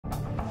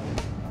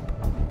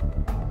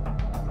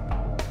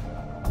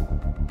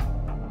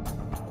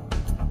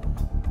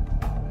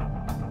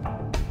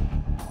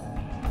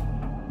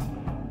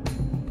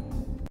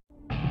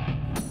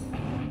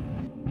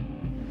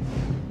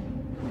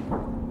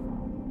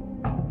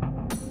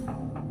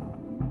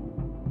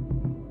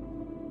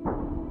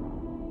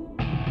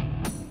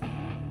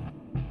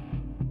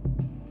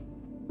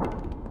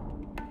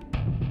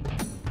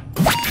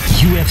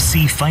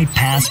UFC Fight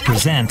Pass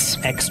presents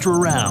Extra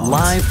Rounds.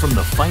 Live from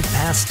the Fight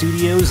Pass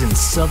studios in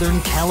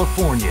Southern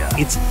California,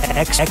 it's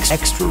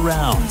Extra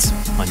Rounds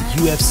on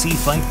UFC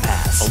Fight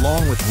Pass,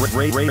 along with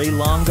Ray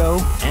Longo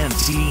and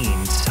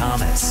Dean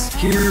Thomas.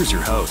 Here's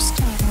your host,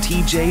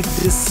 TJ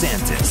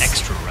DeSantis.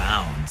 Extra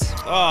Rounds.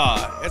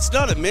 It's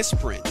not a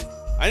misprint.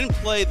 I didn't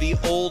play the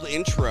old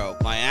intro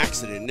by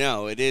accident.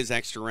 No, it is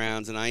Extra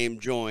Rounds, and I am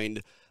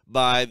joined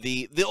by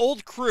the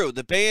old crew.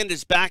 The band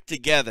is back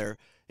together.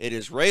 It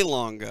is Ray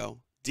Longo,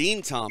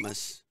 Dean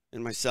Thomas,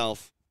 and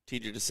myself,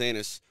 TJ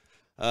DeSantis.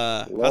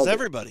 How's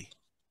everybody?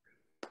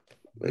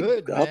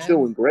 Good, man. I'm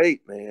doing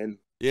great, man.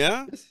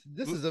 Yeah?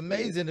 This is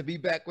amazing to be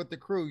back with the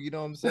crew. You know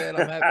what I'm saying?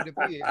 I'm happy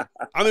to be here.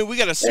 I mean, we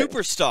got a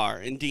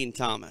superstar in Dean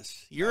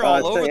Thomas. You're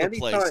all over the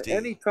place, Dean.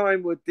 Any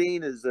time with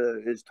Dean is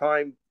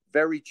time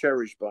very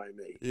cherished by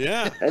me.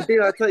 Yeah. And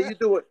Dean, I tell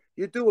you,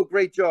 you do a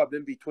great job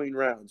in between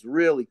rounds.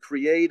 Really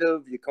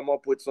creative. You come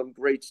up with some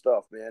great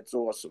stuff, man. It's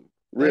awesome.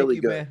 Really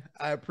Thank you, good. Man.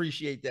 I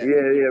appreciate that.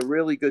 Yeah,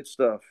 really good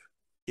stuff.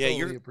 Yeah,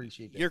 totally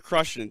appreciate that. You're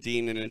crushing it,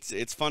 Dean, and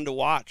it's fun to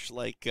watch.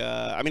 Like,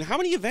 I mean, how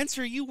many events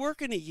are you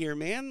working a year,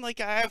 man?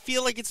 Like, I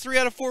feel like it's 3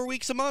 out of 4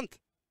 weeks a month.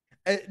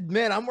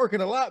 Man, I'm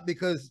working a lot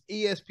because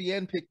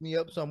ESPN picked me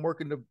up, so I'm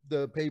working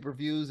the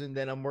pay-per-views, and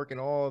then I'm working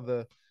all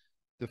the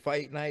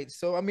fight nights.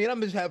 So, I mean,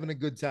 I'm just having a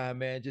good time,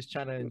 man, just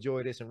trying to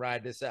enjoy this and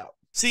ride this out.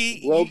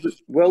 See,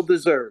 well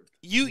deserved.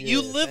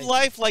 You live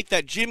life like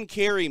that Jim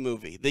Carrey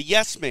movie, The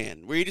Yes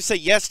Man, where you just say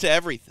yes to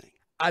everything.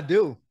 I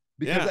do.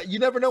 Because you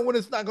never know when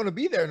it's not going to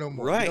be there no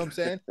more. Right. You know what I'm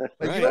saying?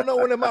 Like, you don't know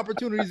when them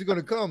opportunities are going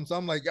to come. So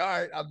I'm like, all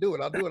right, I'll do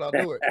it.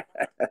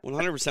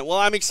 100%. Well,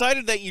 I'm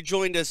excited that you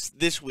joined us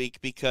this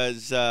week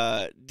because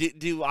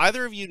do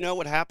either of you know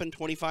what happened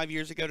 25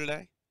 years ago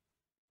today?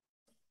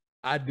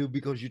 I do,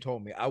 because you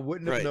told me. I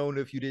wouldn't have known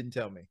if you didn't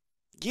tell me.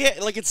 Yeah,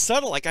 like, it's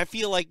subtle. Like, I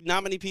feel like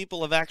not many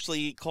people have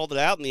actually called it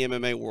out in the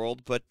MMA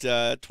world, but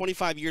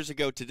 25 years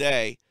ago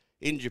today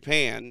in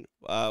Japan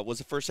was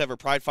the first ever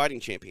Pride Fighting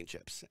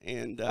Championships.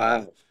 And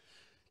wow.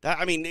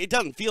 I mean, it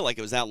doesn't feel like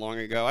it was that long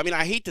ago. I mean,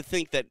 I hate to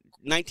think that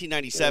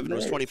 1997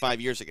 was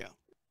 25 years ago.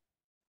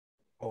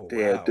 Oh,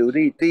 yeah, wow.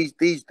 dude,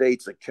 these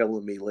dates are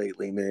killing me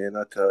lately, man.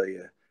 I tell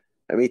you.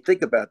 I mean,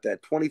 think about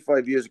that.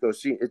 25 years ago,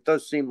 it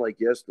does seem like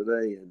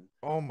yesterday. And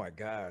oh my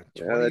God,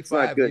 25 that's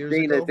not good, years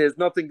Dean. ago? There's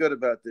nothing good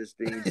about this,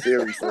 Dean.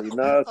 Seriously,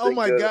 nothing oh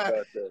my good God.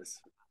 about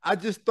this. I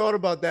just thought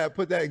about that.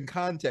 Put that in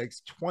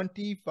context.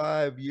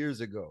 25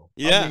 years ago.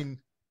 Yeah. I mean,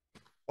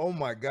 oh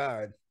my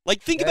God.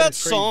 Like, think about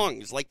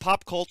songs, like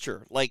pop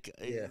culture, like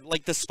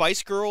the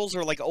Spice Girls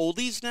are like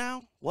oldies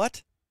now.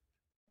 What?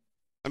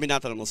 I mean,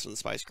 not that I'm listening to the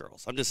Spice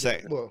Girls. I'm just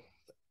saying. Well,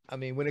 I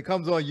mean, when it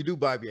comes on, you do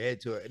bob your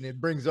head to it, and it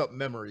brings up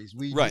memories.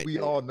 We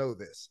all know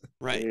this.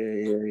 Right.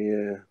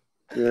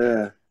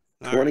 Yeah.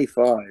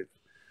 25.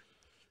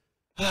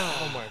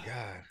 Oh my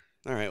God.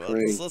 All right. Well,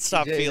 let's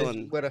stop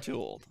feeling too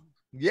old.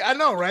 Yeah, I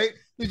know, right?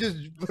 You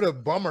just put a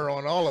bummer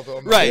on all of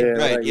them.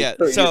 Right. Yeah.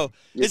 So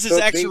this is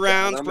Extra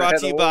Rounds brought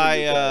to you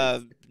by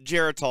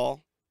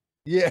Geritol.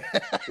 Yeah.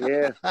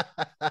 Yeah.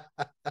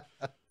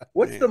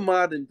 What's the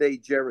modern day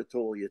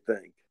Geritol, you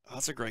think? Oh,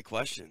 that's a great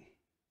question.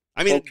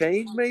 I mean,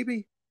 cocaine,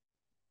 maybe?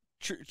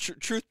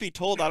 Truth be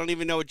told, I don't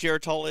even know what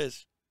Geritol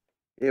is.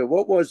 Yeah,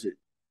 what was it?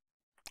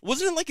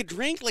 Wasn't it like a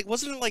drink? Like,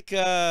 wasn't it like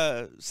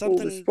something?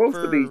 Well, it was supposed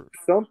to be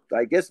some,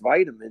 I guess,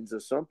 vitamins or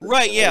something.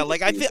 Right? Yeah.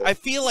 Like I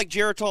feel like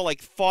Geritol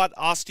like fought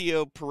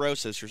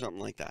osteoporosis or something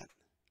like that.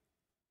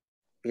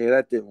 Yeah,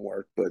 that didn't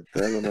work, but I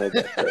don't know about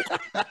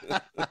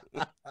that.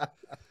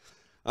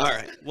 All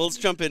right. Well, let's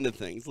jump into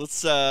things.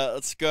 Let's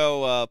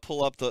go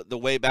pull up the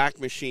Wayback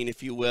Machine,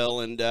 if you will,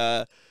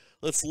 and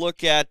let's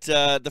look at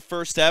the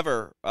first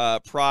ever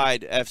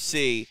Pride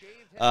FC.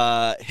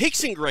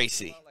 Rickson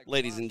Gracie,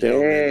 ladies and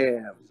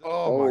gentlemen. Damn.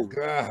 Oh my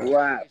God.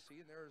 Wow.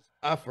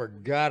 I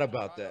forgot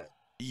about that.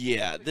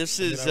 Yeah, this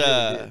is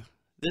a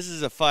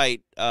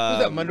fight. Who's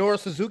that, Minoru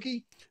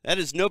Suzuki? That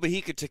is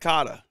Nobuhiko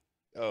Takada.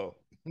 Oh.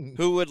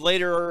 Who would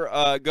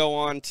later go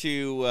on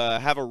to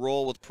have a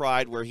role with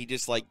Pride where he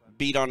just like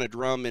beat on a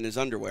drum in his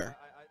underwear.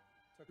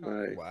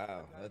 Right.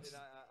 Wow, that's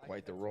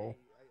quite the role.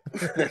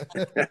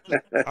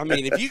 I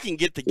mean, if you can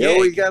get the gig. Yeah,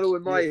 we got to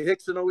admire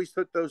Rickson always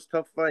took those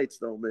tough fights,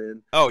 though,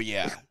 man. Oh,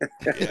 yeah.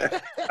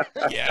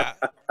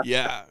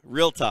 Yeah.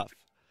 Real tough.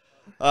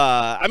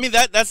 I mean,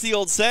 that's the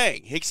old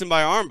saying, Rickson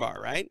by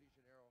armbar, right?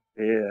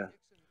 Yeah.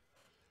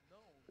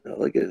 Now,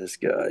 look at this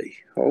guy.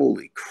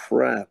 Holy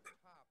crap.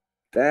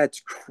 That's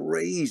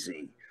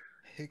crazy.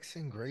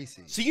 Rickson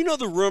Gracie. So you know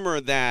the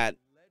rumor that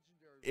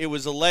it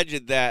was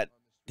alleged that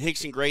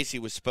Rickson Gracie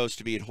was supposed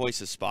to be at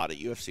Royce's spot at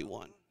UFC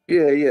 1.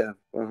 Yeah.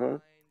 Uh-huh.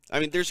 I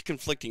mean, there's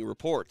conflicting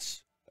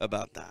reports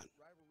about that.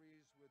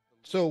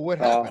 So what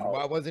happened?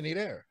 Why wasn't he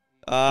there?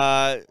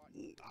 I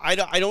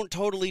don't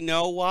totally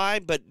know why,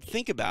 but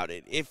think about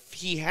it. If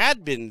he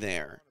had been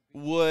there,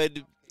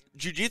 would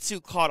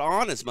jiu-jitsu caught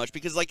on as much?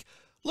 Because, like,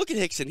 look at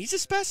Rickson. He's a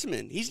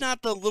specimen. He's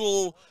not the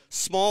little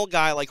small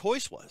guy like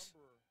Royce was.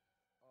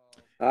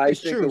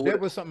 It's true. There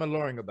was something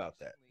alluring about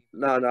that.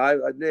 No,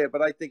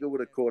 but I think it would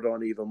have caught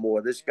on even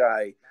more. This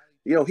guy,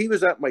 you know, he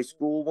was at my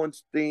school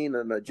once, Dean,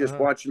 and just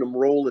watching him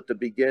roll at the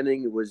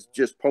beginning, it was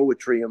just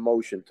poetry in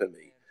motion to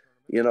me.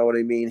 You know what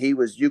I mean? He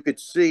was, you could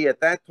see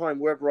at that time,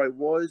 wherever I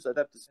was, I'd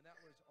have to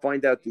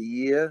find out the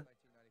year.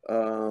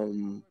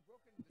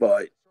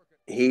 But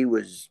he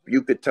was,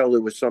 you could tell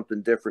there was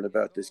something different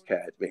about this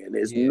cat, man.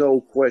 There's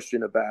no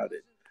question about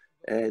it.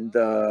 And,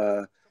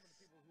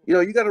 you know,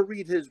 you got to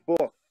read his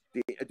book.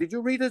 Did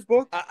you read his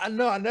book? I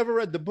know. I never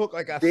read the book.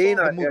 Like I Dean,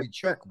 saw the movie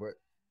Chuck, but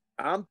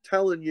I'm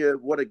telling you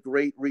what a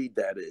great read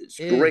that is.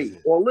 Great.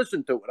 Well,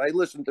 listen to it. I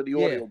listened to the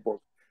audio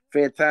book.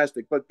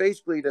 Fantastic. But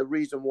basically the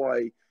reason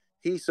why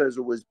he says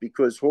it was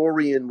because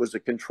Horian was a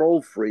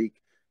control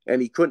freak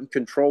and he couldn't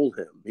control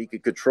him. He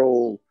could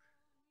control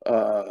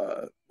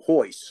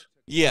Hoist.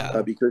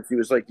 Yeah. Because he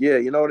was like, yeah,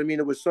 you know what I mean?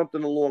 It was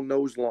something along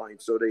those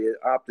lines. So they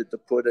opted to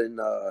put in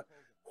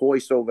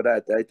Hoist over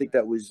that. I think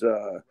that was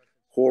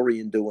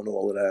Horian doing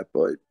all of that.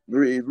 But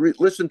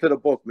listen to the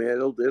book, man.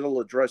 It'll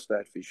address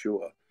that for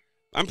sure.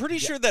 I'm pretty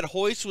sure that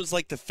Hoist was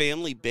like the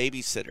family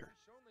babysitter.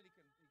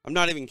 I'm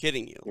not even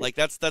kidding you. Like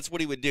that's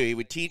what he would do. He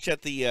would teach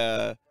at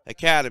the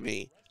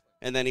academy,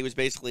 and then he was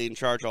basically in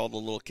charge of all the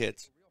little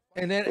kids.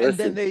 And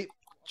then they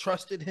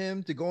trusted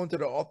him to go into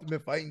the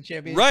Ultimate Fighting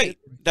Championship. Right.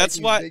 That's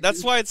why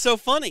it's so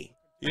funny.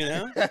 You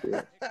know.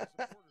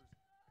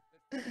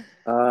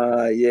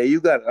 Yeah, you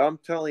got. I'm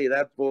telling you,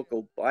 that book.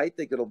 I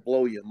think it'll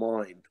blow your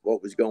mind.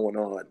 What was going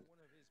on?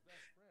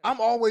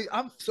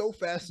 I'm so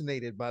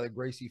fascinated by the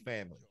Gracie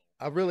family.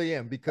 I really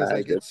am, because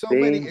like it's so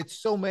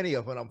many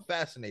of them. I'm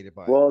fascinated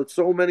by. Well, it's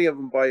so many of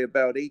them by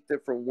about 8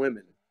 different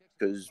women,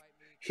 because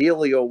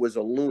Helio was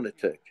a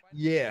lunatic.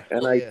 Yeah,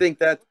 and I think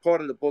that part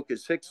of the book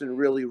is Hickson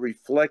really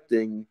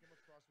reflecting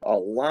a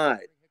lot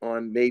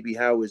on maybe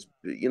how his,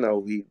 you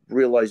know, he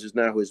realizes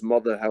now his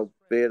mother, how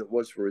bad it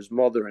was for his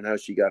mother and how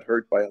she got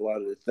hurt by a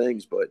lot of the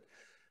things. But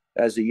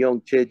as a young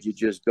kid, you're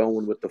just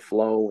going with the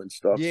flow and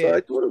stuff. Yeah. So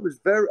I thought it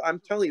was I'm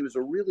telling you, it was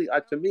a really,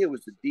 to me, it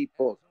was a deep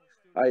book.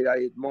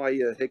 I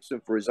admire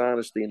Hickson for his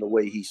honesty and the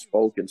way he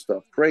spoke and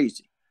stuff.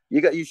 Crazy.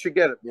 You should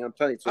get it, man. I'm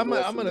telling you.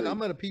 I'm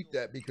gonna peep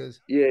that, because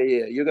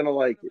you're gonna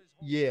like it.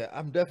 Yeah,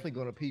 I'm definitely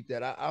gonna peep that.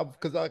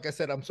 Because like I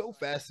said, I'm so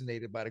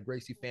fascinated by the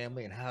Gracie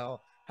family and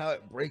how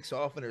it breaks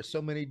off, and there's so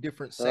many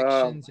different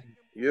sections.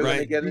 You're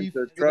gonna get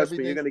into. Trust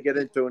me, you're gonna get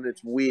into it, and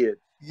it's weird.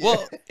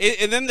 Well,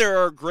 and then there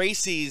are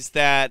Gracies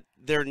that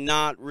they're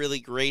not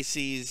really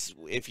Gracies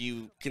if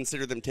you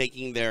consider them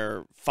taking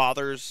their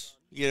father's,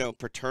 you know,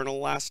 paternal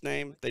last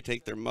name. They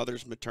take their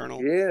mother's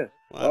maternal. Yeah.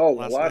 A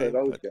lot of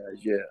those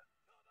guys. Yeah.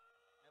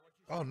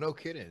 Oh, no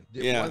kidding.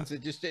 Yeah. Ones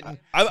that just didn't.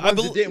 I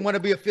didn't want to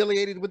be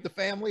affiliated with the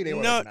family. They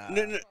were no, like,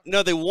 nah.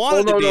 no. They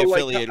wanted to be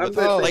affiliated with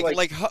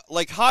it.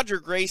 Like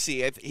Hodger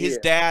Gracie. His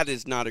dad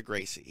is not a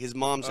Gracie. His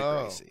mom's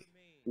a Gracie.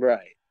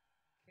 Right.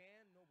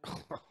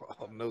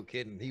 Oh, no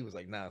kidding. He was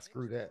like, nah,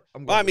 screw that.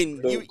 Well, I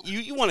mean,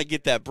 you want to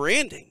get that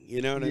branding.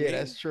 You know what I mean? Yeah,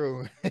 that's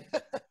true.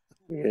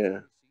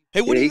 Yeah. Hey,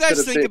 what do you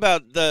guys think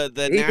about the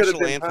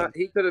national anthem?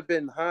 He could have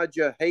been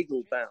Hodja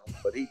Hagelbaum,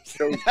 but he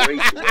chose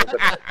Gracie.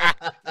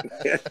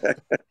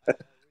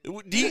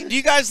 Do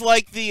you guys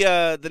like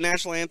the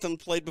national anthem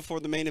played before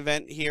the main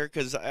event here?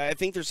 Because I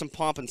think there's some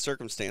pomp and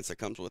circumstance that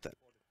comes with it.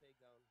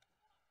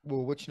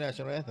 Well, which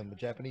national anthem? The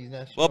Japanese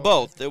national? Well,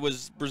 both. It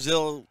was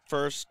Brazil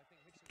first,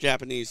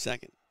 Japanese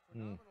second.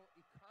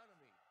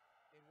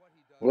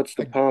 What's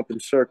the pomp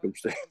and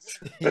circumstance?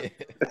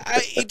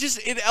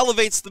 It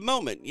elevates the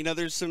moment. You know,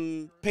 there's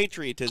some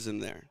patriotism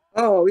there.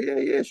 Oh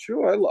yeah,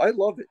 sure. I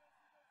love it.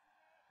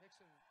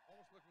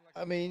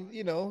 I mean,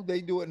 you know, they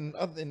do it in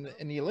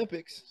the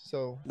Olympics,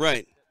 so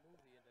right.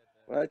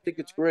 I think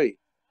it's great.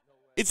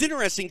 It's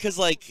interesting because,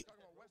 like,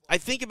 I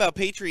think about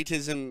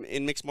patriotism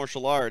in mixed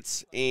martial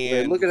arts,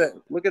 and look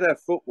at that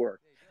footwork.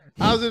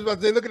 I was just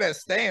about to say, look at that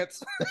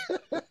stance.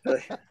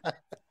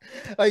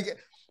 Like,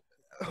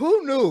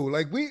 who knew?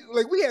 Like we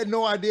had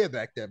no idea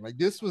back then. Like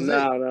this was this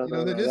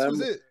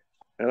was it.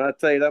 And I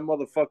tell you, that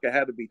motherfucker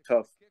had to be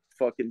tough,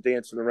 fucking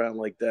dancing around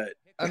like that.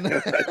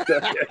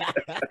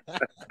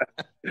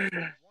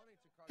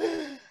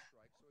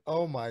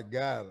 Oh my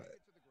God,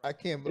 I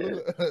can't believe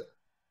it.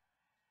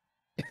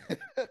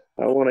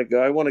 I want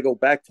to go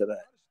back to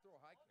that.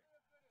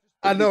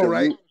 I know,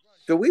 right?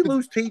 Did we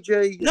lose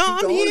TJ? No,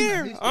 I'm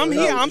here. I'm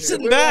here. I'm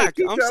sitting back.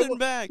 I'm sitting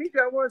back. TJ,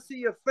 I want to see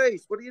your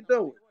face. What are you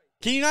doing?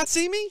 Can you not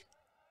see me?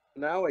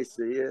 Now I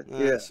see you.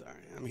 Yeah.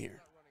 Sorry, I'm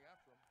here.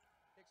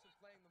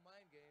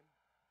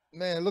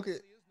 Man, look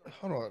at.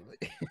 Hold on.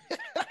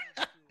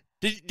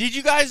 Did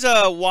you guys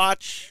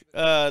watch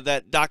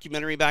that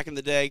documentary back in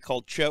the day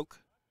called Choke?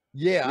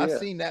 Yeah, I've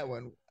seen that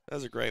one. That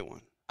was a great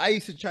one. I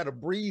used to try to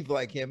breathe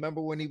like him.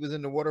 Remember when he was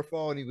in the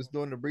waterfall and he was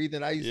doing the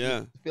breathing? I used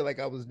to feel like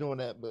I was doing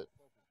that, but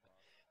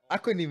I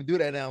couldn't even do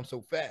that now. I'm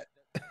so fat.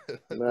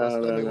 No.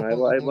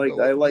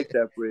 I like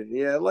that breathing.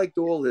 Yeah, I liked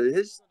all of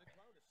his.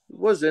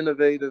 Was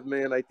innovative,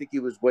 man. I think he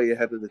was way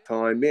ahead of the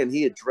time. Man,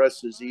 he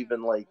addresses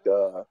even like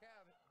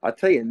I'll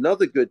tell you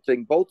another good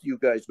thing both of you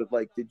guys would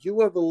like. Did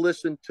you ever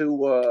listen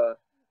to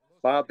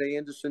Bob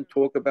Anderson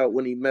talk about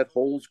when he met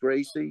Holmes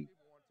Gracie?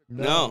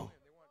 No.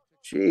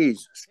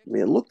 Jesus,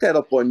 man, look that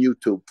up on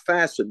YouTube.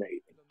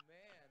 Fascinating.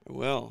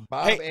 Well,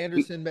 Bob hey,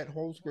 Anderson met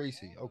Holmes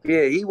Gracie.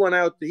 Okay. Yeah, he went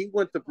out. He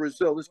went to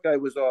Brazil. This guy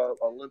was a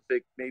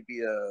Olympic,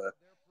 maybe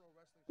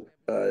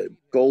a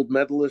gold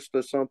medalist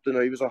or something.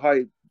 Or he was a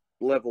high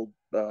level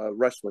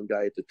wrestling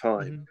guy at the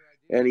time,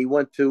 and he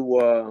went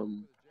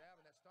to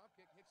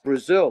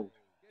Brazil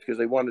because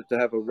they wanted to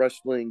have a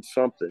wrestling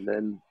something.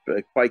 And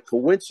by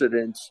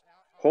coincidence,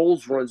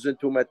 Holes runs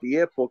into him at the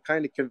airport,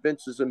 kind of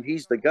convinces him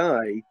he's the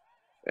guy,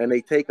 and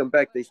they take him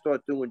back. They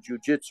start doing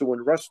jujitsu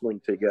and wrestling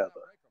together.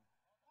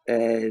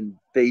 And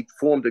they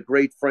formed a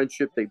great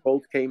friendship. They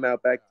both came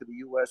out back to the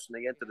U.S. and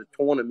they entered a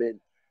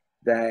tournament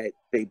that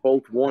they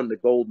both won the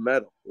gold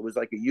medal. It was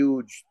like a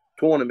huge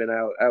tournament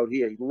out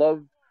here. He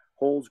loved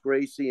Holes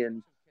Gracie,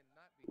 and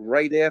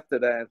right after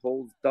that,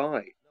 Holes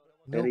died.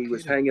 And he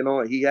was hanging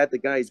on. He had the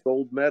guy's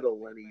gold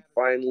medal, and he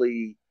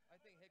finally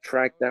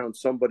tracked down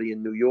somebody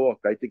in New York.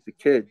 I think the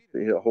kid,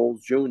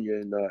 Holes Jr.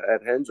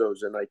 At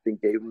Henzo's, and I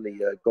think gave him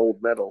the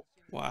gold medal.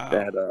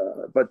 Wow.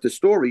 But the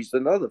story's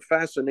another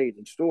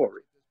fascinating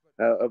story.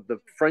 Of the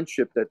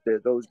friendship that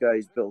those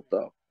guys built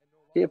up.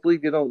 Can't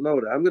believe you don't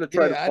know that. I'm going to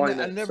try to find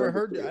that. I never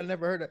heard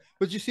that.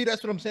 But you see,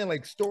 that's what I'm saying.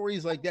 Like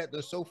stories like that,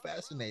 they're so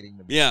fascinating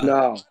to me. Yeah.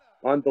 No,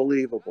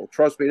 unbelievable.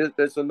 Trust me,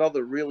 there's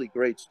another really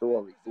great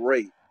story.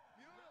 Great.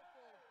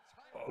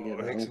 Oh,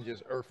 Hickson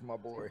just earthed my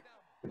boy.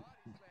 That's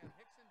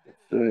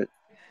it.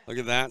 Look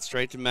at that,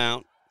 straight to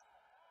mount.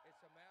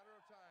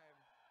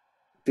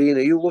 Dean,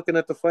 are you looking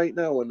at the fight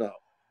now or no?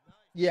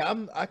 Yeah,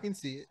 I can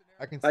see it.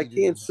 I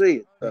can't see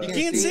it. You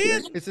can't see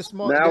it? It's a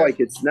small. Now I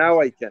can.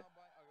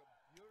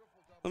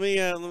 Let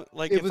me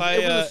like it was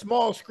a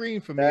small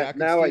screen for me. I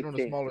can see it on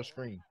a smaller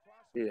screen.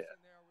 Yeah.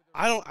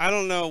 I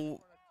don't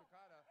know.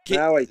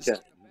 Now I can.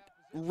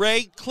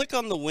 Ray, click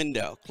on the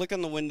window. Click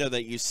on the window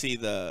that you see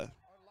the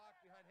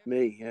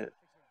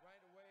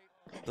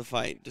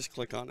fight. Just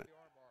click on it.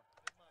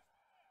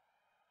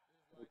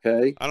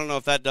 Okay. I don't know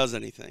if that does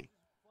anything.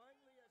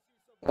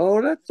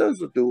 Oh, that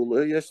does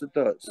do. Yes, it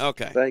does.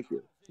 Okay. Thank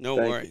you. No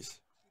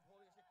worries.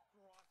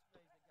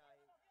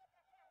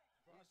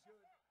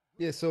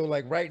 Yeah, so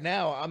like right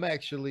now, I'm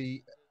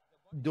actually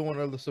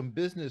doing some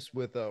business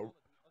with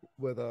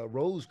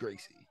Rose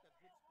Gracie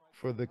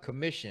for the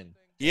commission.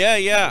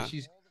 Yeah.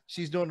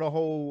 She's doing the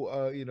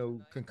whole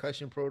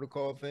concussion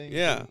protocol thing.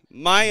 Yeah,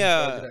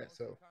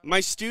 so my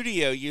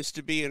studio used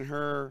to be in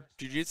her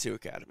jiu-jitsu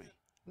academy.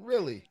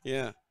 Really?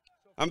 Yeah,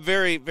 I'm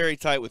very, very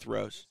tight with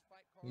Rose.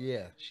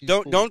 Yeah.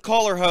 Don't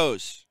call her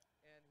hose.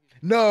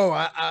 No,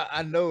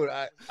 I know.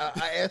 I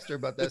asked her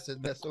about that.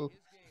 Said that.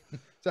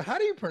 So how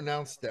do you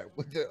pronounce that?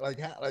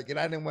 And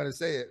I didn't want to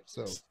say it.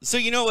 So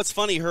you know what's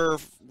funny? Her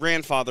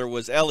grandfather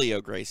was Elio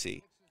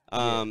Gracie.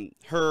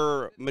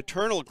 Her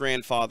maternal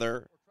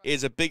grandfather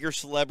is a bigger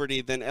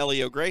celebrity than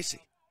Elio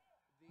Gracie.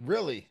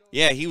 Really?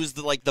 Yeah, he was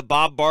the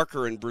Bob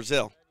Barker in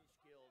Brazil.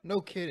 No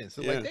kidding.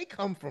 So they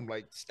come from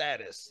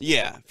status.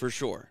 Yeah, for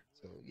sure.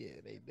 So yeah,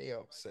 they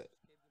upset.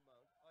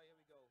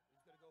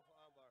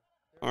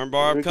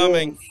 Armbar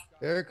upcoming.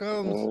 There it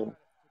comes. Oh.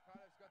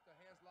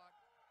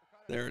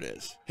 There it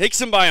is.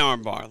 Hickson by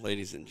armbar,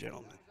 ladies and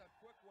gentlemen.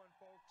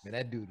 Man,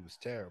 that dude was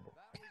terrible.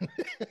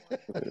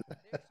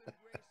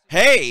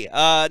 Hey,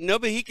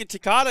 Nobuhiko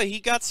Takada, he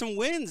got some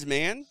wins,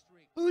 man.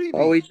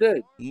 Oh, he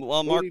did.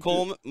 Well,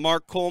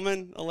 Mark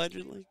Coleman,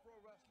 allegedly.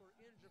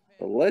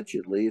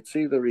 Allegedly, it's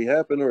either he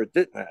happened or it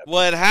didn't happen.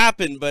 Well, it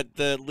happened, but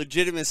the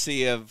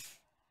legitimacy of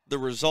the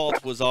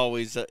result was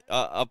always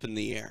up in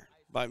the air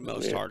by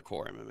most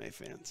hardcore MMA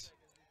fans.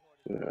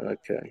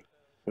 Okay,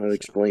 that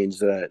explains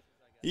that.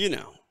 You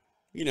know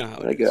how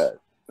it is.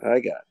 I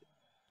got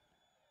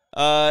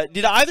it.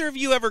 Did either of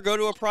you ever go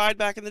to a Pride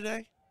back in the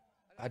day?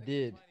 I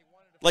did.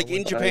 Like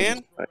in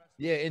Japan?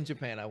 Yeah, in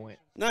Japan I went.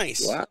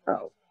 Nice.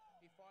 Wow.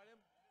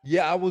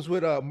 Yeah, I was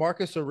with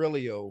Marcus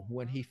Aurelio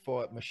when he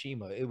fought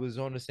Mishima. It was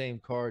on the same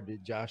card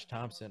that Josh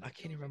Thompson. I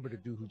can't even remember the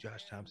dude who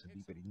Josh Thompson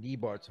beat, but he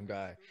knee-barred some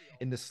guy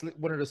in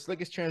one of the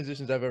slickest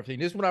transitions I've ever seen.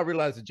 This is when I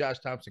realized that Josh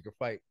Thompson could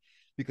fight,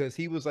 because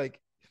he was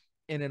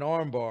in an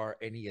arm bar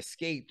and he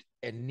escaped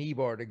and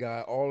knee-barred the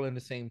guy all in the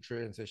same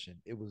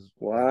transition. It was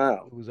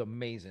wow. It was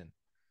amazing.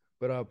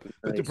 But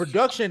nice. the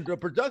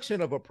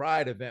production of a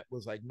Pride event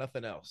was like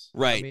nothing else.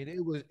 Right. I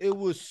mean, it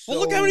was so,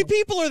 well, look how many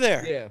people are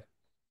there. Yeah.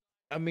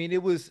 I mean,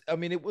 it was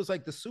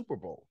like the Super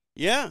Bowl.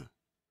 Yeah.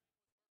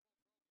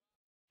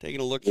 Taking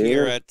a look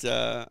here at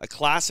a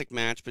classic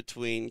match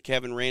between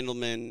Kevin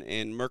Randleman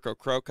and Mirko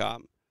Cro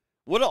Cop.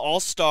 What an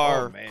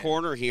all-star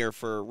corner here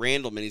for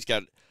Randleman. He's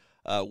got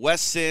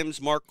Wes Sims,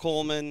 Mark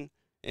Coleman,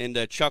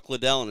 and Chuck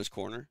Liddell in his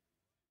corner.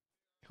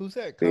 Who's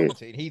that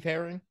commentating? Heath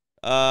Herring?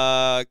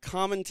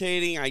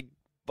 Commentating,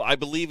 I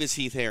believe, is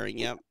Heath Herring.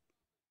 Yep.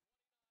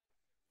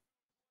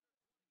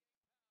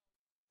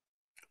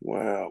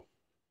 Wow.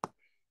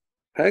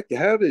 Heck,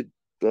 how did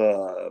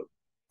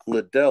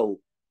Liddell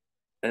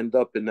end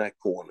up in that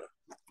corner?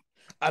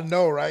 I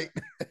know, right?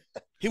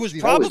 He was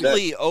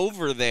probably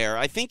over there.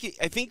 I think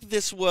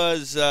this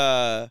was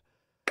on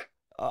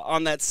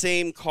that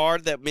same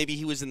card that maybe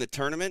he was in the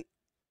tournament.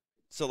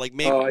 So like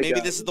Oh, I maybe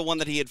got this is you. the one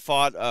that he had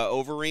fought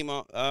Overeem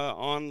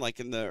on, like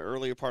in the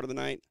earlier part of the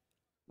night.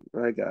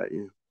 I got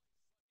you.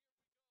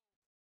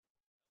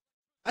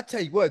 I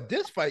tell you what,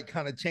 this fight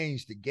kind of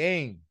changed the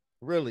game,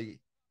 really.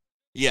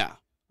 Yeah,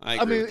 I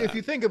I agree mean, with that. if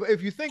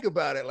you think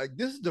about it, like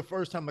this is the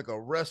first time like a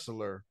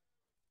wrestler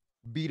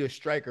beat a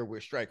striker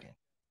with striking.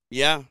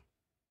 Yeah,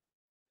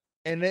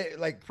 And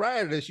like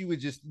prior to this, you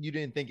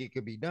didn't think it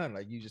could be done.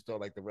 Like you just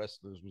thought like the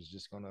wrestlers was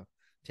just gonna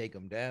take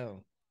him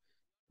down.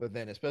 But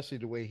then, especially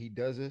the way he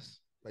does this,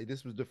 like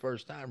this was the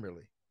first time,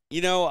 really.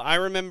 I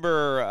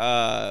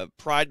remember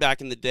Pride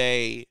back in the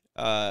day.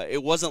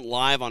 It wasn't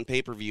live on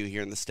pay-per-view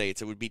here in the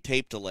States. It would be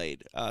tape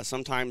delayed.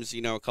 Sometimes,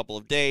 a couple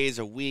of days,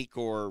 a week,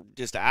 or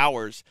just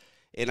hours.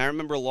 And I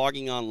remember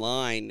logging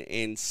online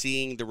and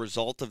seeing the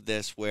result of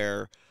this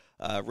where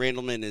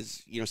Randleman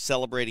is,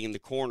 celebrating in the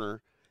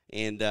corner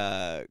and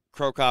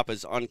Crow Cop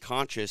is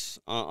unconscious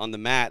on the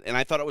mat. And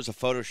I thought it was a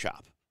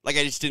Photoshop. Like,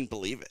 I just didn't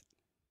believe it.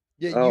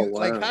 Yeah, Oh,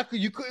 like wow.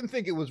 you couldn't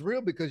think it was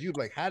real because you'd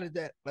like, how did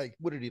that, like,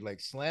 what did he like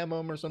slam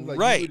him or something? Like you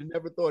Right. would have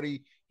never thought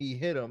he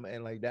hit him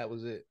and like that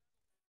was it.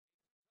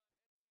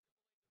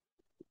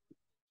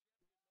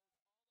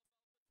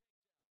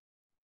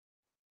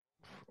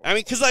 I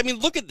mean,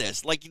 look at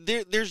this. Like,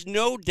 there's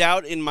no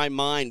doubt in my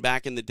mind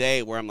back in the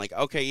day where I'm like,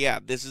 okay, yeah,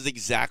 this is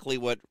exactly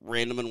what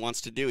Randleman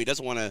wants to do. He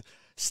doesn't want to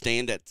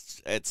stand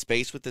at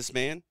space with this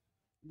man.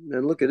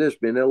 And look at this,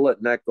 man. They're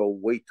letting that go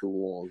way too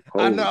long.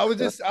 I know. Holy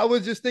crap. I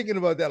was just thinking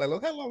about that. Like,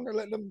 look how long they're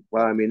letting them.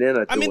 Well, I mean, they're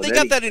not I mean, doing they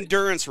got that anything.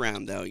 endurance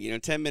round though.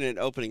 10-minute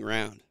opening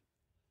round.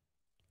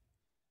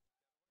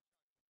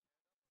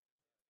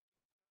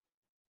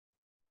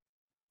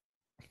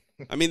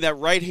 I mean, that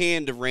right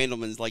hand of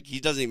Randleman's like he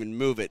doesn't even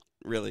move it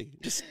really.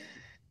 Just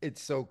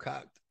It's so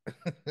cocked.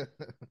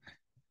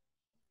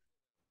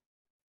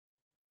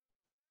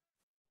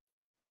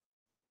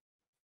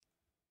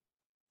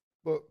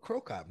 But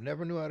Crow Cop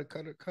never knew how to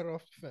cut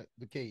off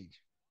the cage.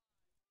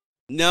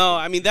 no.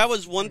 I mean, that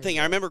was one thing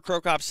I remember.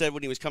 Crow Cop said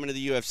when he was coming to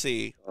the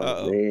UFC.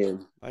 Oh,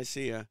 man. I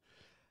see. I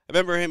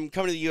remember him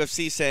coming to the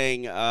UFC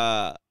saying,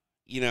 I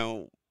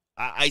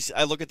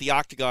look at the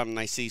octagon and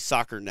I see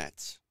soccer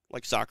nets,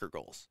 like soccer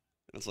goals.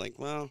 And it's like,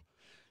 well,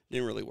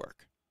 didn't really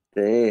work.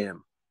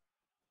 Damn.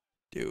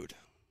 Dude.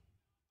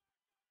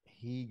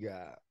 He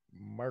got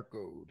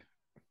Marcoed.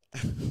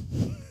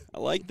 I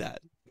like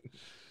that.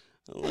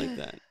 I like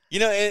that.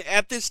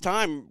 At this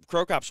time,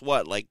 Crow Cop's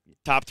what, like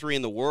top 3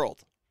 in the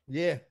world?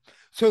 Yeah.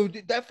 So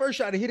that first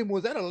shot he hit him,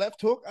 was that a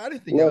left hook? I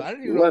didn't even know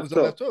it Left was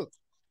a left hook.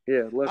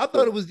 Yeah, left I thought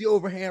hook. it was the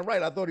overhand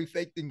right. I thought he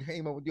faked and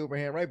came up with the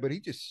overhand right, but he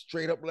just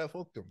straight up left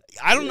hooked him.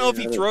 I don't know if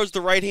he I don't- throws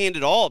the right hand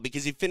at all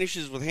because he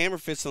finishes with hammer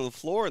fists on the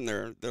floor and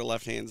their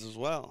left hands as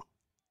well.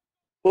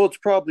 Well, it's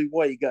probably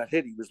why he got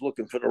hit. He was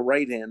looking for the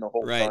right hand the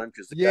whole Right. time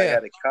because the guy Yeah.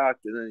 had it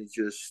cocked, and then he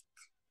just,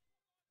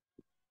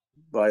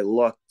 by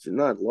luck,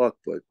 not luck,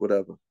 but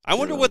whatever. I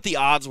wonder you know. what the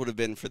odds would have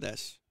been for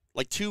this.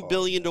 Like 2 Oh,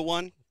 billion to man.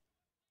 1?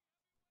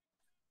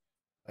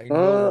 Like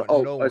no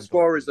one as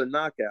far thought as a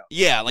knockout.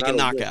 Yeah, like Not a a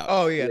win. knockout.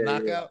 Oh yeah, Yeah,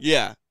 knockout.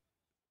 Yeah.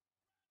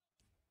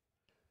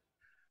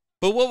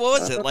 But what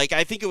was it? Like,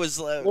 I think it was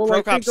Well, Crow I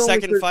think Cop's only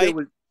second 'cause there fight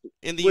was-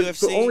 in the was-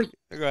 UFC. only-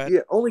 Go ahead.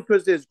 Yeah, only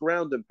because there's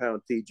ground and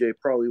pound. TJ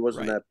probably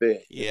wasn't Right. that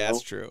big. Yeah,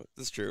 that's true.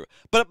 That's true.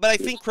 But I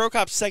think Crow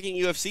Cop's second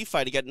UFC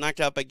fight, he got knocked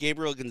out by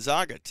Gabriel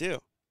Gonzaga too.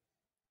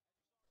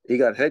 He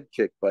got head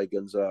kicked by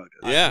Gonzaga.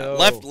 Yeah, know.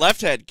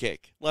 left head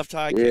kick, left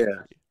high kick.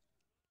 Yeah.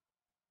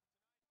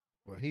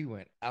 Well, he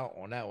went out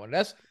on that one.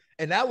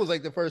 That was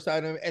like the first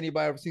time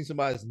anybody ever seen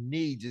somebody's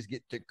knee just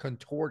get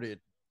contorted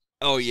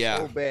Oh yeah,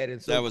 so bad and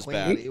so that was clean.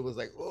 bad. It was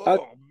like,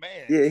 oh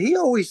man. Yeah, he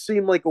always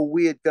seemed like a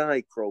weird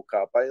guy, Crow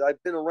Cop.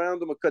 I've been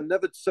around him. I could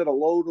never said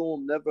hello to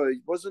him. He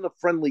wasn't a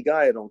friendly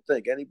guy, I don't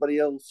think. Anybody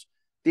else?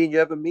 Dean, you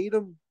ever meet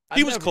him?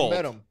 He was never cold.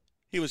 Met him,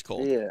 He was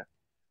cold. Yeah.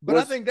 but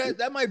I think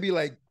that might be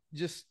like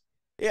just.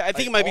 Yeah, I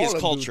think it like might be his all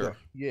of culture. Luther.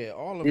 Yeah,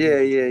 all of Yeah,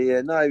 them.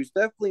 yeah. No, he was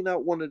definitely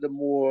not one of the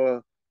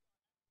more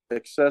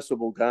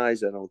accessible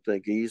guys, I don't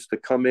think. He used to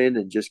come in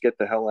and just get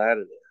the hell out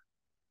of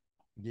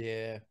there.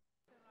 Yeah.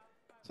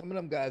 Some of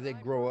them guys, they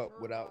grow up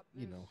without,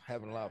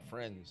 having a lot of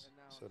friends.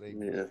 So they.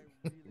 Yeah.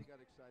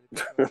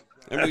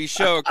 And we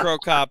show a Crow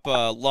Cop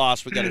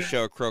loss, we got to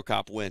show a Crow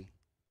Cop win.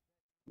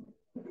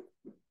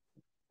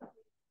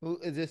 Who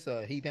is this?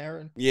 Heath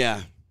Aaron?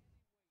 Yeah,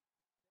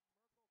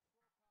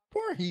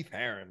 Poor Heath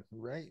Aaron,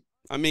 right?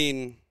 I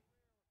mean,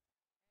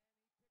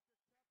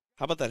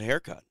 how about that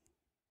haircut?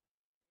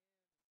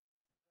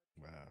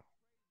 Wow,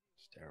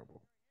 it's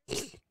terrible.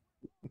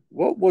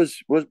 What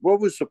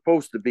was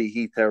supposed to be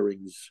Heath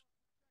Herring's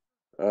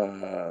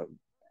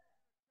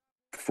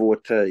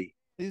forte?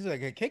 He's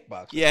like a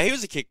kickboxer. Yeah, he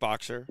was a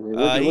kickboxer. I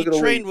mean, He look at the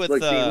trained way,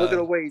 with. Dean, look at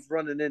the way he's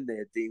running in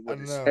there, Dean, I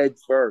with his know. head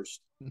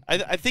first.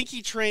 I think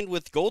he trained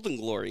with Golden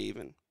Glory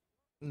even.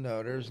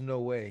 No, there's no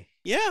way.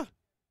 Yeah.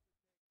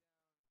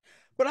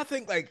 But I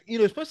think, like,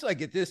 especially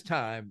like at this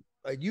time,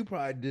 like you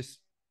probably just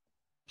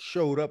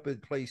showed up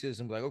at places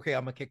and be like, okay,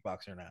 I'm a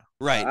kickboxer now.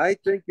 Right. I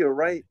think you're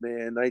right,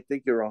 man. I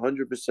think you're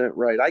 100%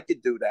 right. I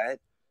could do that.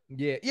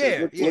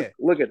 Yeah,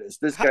 Look at this.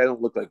 This guy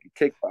don't look like a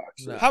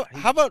kickboxer. Nah.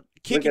 How about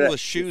kicking that. with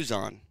shoes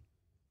on?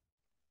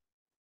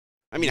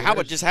 I mean, Yeah, how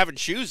about just having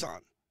shoes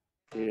on?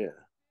 Yeah.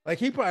 Like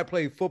he probably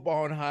played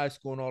football in high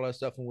school and all that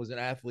stuff and was an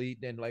athlete,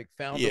 and like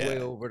found a way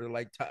over to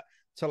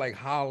like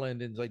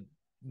Holland and like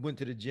went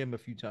to the gym a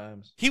few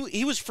times.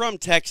 He was from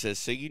Texas,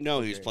 so he was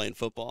Okay. playing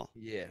football.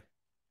 Yeah.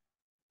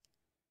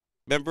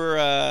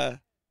 Remember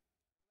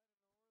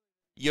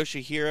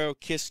Yoshihiro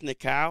kissed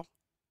Nikau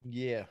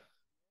Yeah.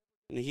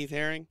 and Heath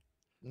Herring?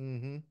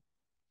 Mm-hmm.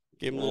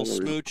 Gave him a little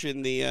smooch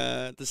in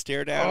the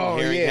stare down. Oh,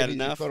 Herring yeah. had Did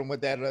enough. you caught him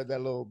with that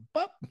little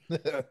bop?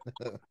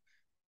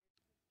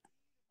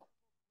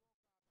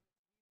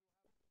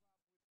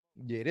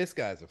 Yeah, this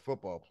guy's a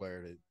football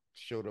player that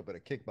showed up at a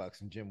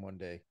kickboxing gym one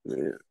day.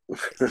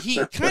 Yeah.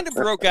 He kind of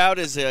broke out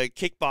as a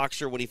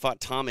kickboxer when he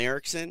fought Tom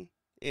Erickson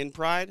in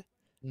Pride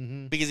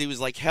because he was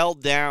like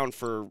held down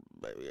for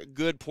a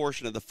good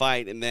portion of the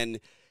fight, and then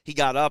he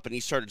got up and he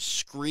started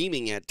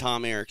screaming at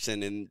Tom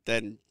Erickson and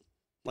then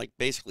like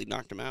basically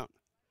knocked him out.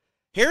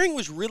 Herring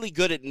was really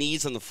good at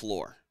knees on the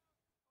floor.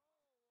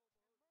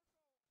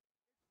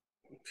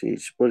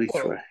 Jeez, what did he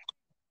try?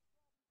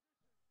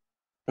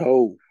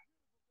 Oh,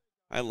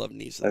 I love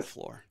knees on the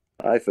floor.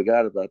 I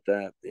forgot about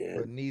that, man.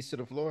 But knees to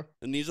the floor?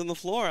 The knees on the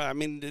floor. I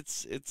mean,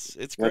 it's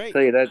I great.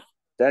 tell you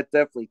that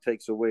definitely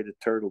takes away the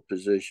turtle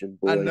position,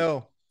 boy.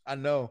 I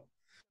know.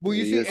 Well,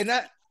 you see,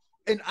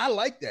 and I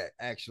like that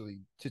actually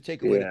to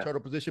take away the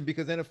turtle position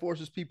because then it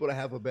forces people to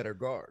have a better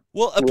guard.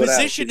 Well, a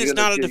position is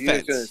not a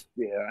defense.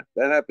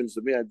 That happens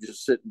to me. I'm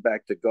just sitting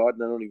back to guard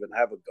and I don't even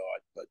have a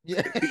guard. But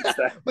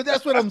yeah, but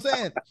that's what I'm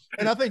saying,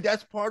 and I think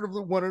that's part of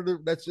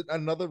that's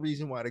another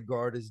reason why the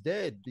guard is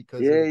dead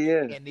because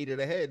you can't need it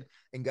ahead,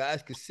 and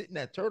guys can sit in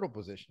that turtle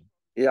position.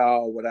 Yeah,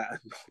 without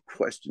no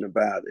question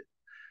about it,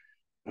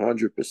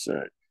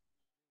 100%.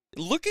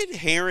 Look at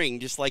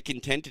Herring, just like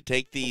content to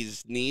take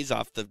these knees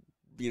off the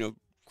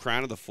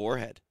crown of the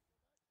forehead.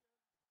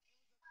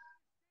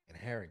 And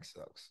Herring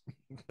sucks.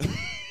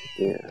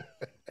 Yeah.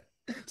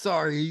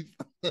 Sorry.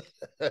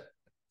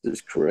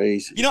 It's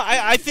crazy.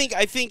 I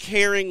think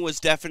Herring was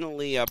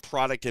definitely a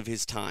product of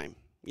his time.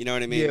 You know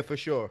what I mean? Yeah, for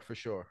sure.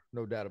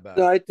 No doubt about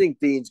it. No, I think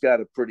Dean's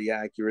got it pretty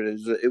accurate.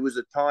 It was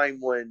a time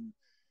when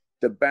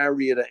the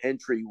barrier to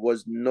entry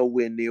was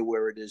nowhere near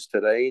where it is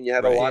today. And you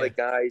had a lot of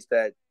guys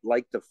that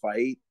liked to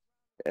fight.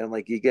 And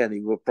like, again,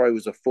 he probably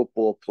was a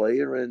football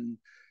player. And,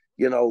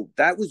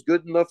 that was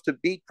good enough to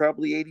beat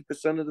probably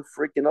 80% of the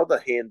freaking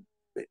other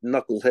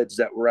knuckleheads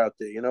that were out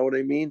there. You know what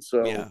I mean?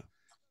 So,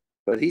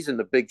 but he's in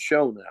the big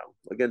show now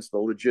against a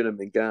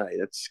legitimate guy.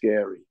 That's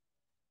scary.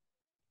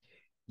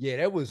 Yeah,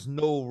 there was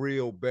no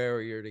real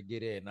barrier to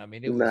get in. I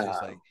mean, it was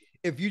just like,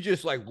 if you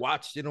just like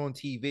watched it on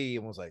TV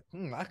and was like,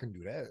 I can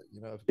do that,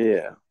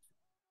 Yeah.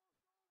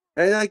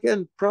 And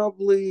again,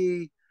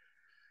 probably,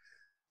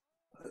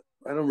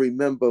 I don't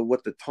remember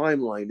what the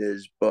timeline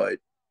is, but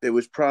there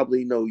was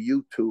probably no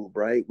YouTube,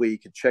 right, where you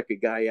could check a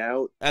guy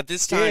out. At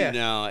this time,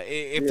 no.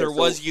 If there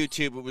was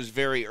YouTube, it was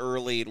very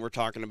early, and we're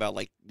talking about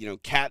like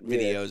cat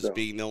videos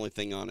being the only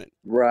thing on it.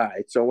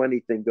 Right. So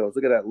anything goes.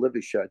 Look at that liver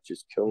shot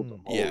just killed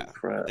him. Holy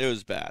crap. It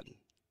was bad.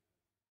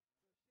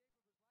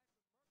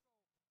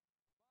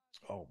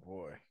 Oh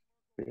boy.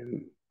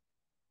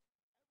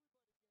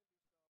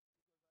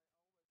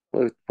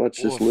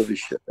 What's this liver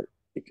shot?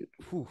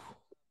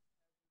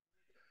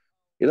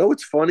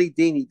 What's funny,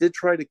 Dean? He did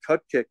try to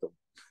cut kick him.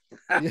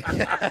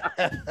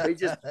 he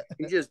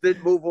just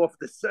didn't move off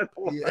the center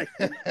line.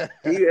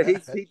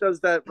 He does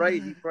that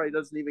right. He probably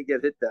doesn't even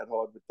get hit that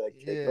hard with that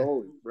kick.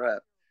 Holy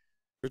crap!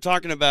 We're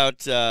talking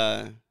about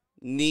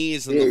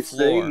knees on the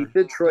floor. He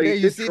did try.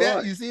 You see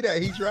that?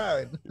 He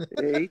tried.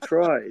 He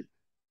tried.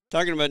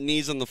 Talking about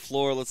knees on the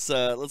floor. Let's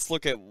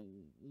look at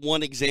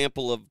one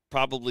example of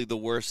probably the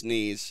worst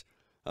knees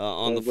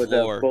on the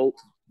floor.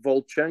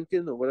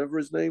 Volchenkin or whatever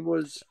his name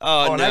was.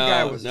 Oh, no, that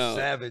guy was a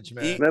savage,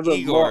 man. Remember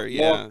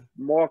Igor,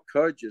 Mark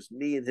Hudd just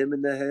kneeing him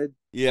in the head?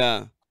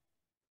 Yeah.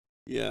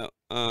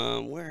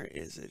 Where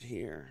is it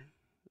here?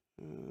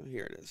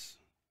 Here it is.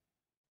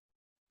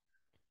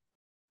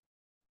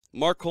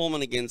 Mark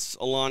Coleman against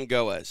Alon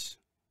Goes.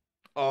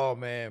 Oh,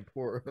 man,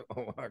 poor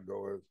Alon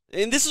Goes.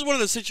 And this is one of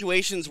those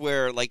situations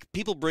where, like,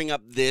 people bring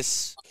up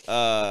this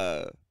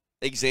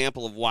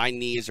example of why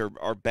knees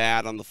are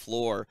bad on the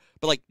floor.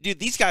 But, like, dude,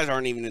 these guys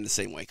aren't even in the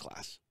same weight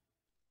class.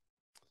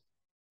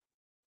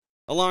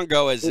 Alon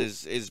Goes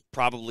is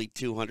probably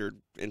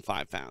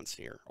 205 pounds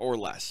here or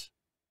less.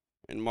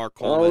 And Mark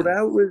Coleman. Oh,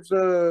 that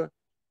was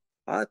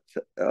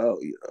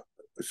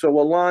so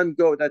Alon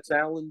Goes. That's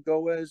Alan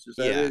Goes. Is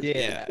that it?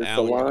 Yeah,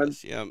 Alan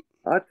Goes, yeah.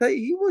 I tell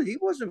you, he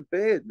wasn't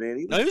bad, man.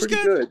 He was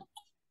pretty good.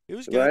 He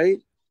was good, right?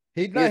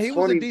 He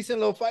was a decent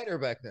little fighter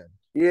back then.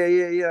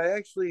 Yeah. I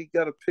actually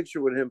got a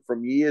picture with him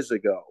from years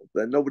ago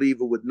that nobody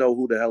even would know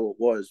who the hell it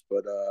was.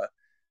 But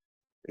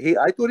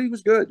I thought he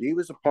was good. He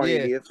was a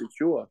pioneer for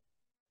sure.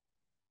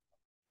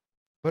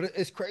 But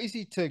it's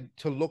crazy to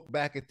look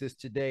back at this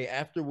today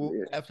after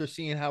Yeah. after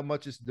seeing how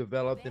much it's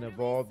developed and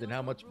evolved and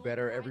how much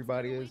better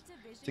everybody is.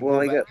 To Well,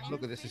 go I back got and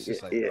look at this, it's yeah,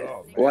 just like, yeah.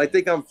 oh Well, I man,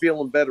 think I'm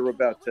feeling better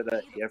about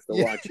today after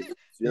yeah, watching it.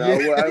 You yeah,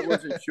 know, I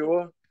wasn't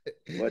sure,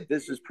 but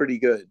this is pretty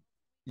good.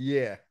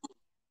 yeah.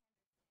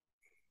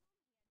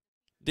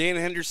 Dan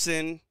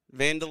Henderson,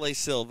 Vanderlei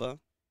Silva.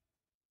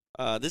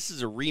 This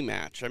is a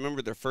rematch. I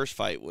remember their first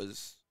fight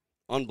was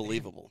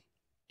unbelievable.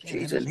 Dan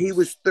Jeez, and Henderson he was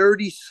was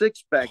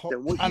 36 back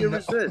then. What I year know.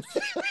 is this?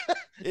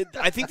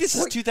 I think this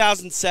is What?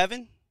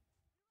 2007.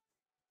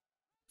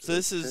 So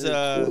this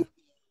is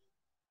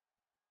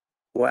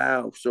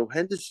Wow. So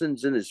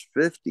Henderson's in his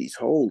 50s.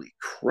 Holy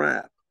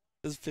crap.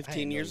 this is I 15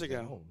 didn't know years he was that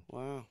ago. old.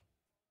 Wow.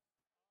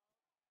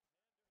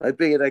 I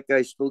bet that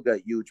guy still got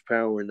huge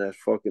power in that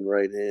fucking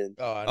right hand.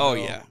 Oh, I Oh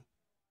know. yeah.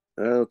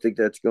 I don't think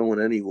that's going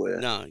anywhere.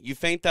 No, you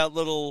feint that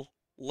little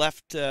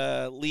left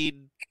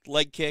lead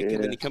leg kick, and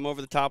then Yeah. you come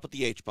over the top with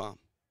the H bomb.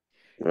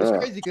 It's Ah.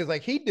 crazy because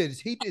like he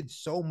did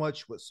so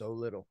much with so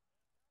little.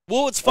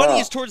 Well, what's funny Ah.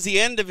 is towards the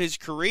end of his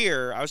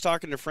career, I was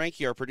talking to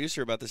Frankie, our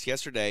producer, about this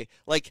yesterday.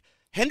 Like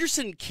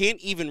Henderson can't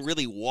even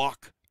really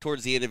walk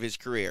towards the end of his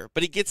career,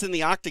 but he gets in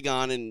the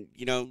octagon, and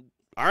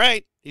all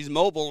right, he's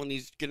mobile and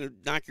he's gonna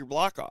knock your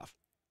block off.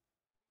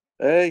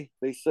 Hey,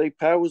 they say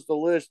power's the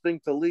last thing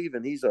to leave,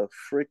 and he's a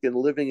freaking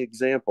living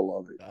example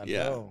of it. I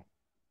Yeah. know.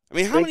 I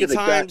mean, Think of the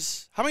guy-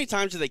 how many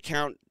times do they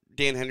count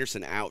Dan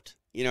Henderson out?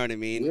 You know what I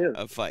mean? Yeah.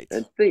 Of fights.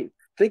 And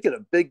think of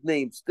the big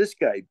names this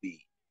guy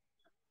beat.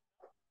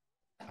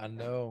 I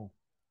know.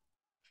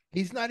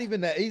 He's not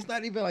even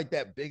like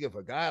that big of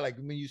a guy. Like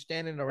when you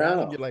standing around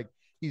him, No. you're like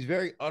he's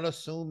very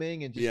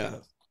unassuming and just Yeah.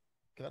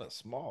 kind of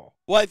small.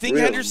 Well, I think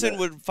Really, Henderson yeah.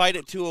 would fight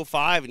at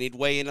 205, and he'd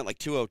weigh in at like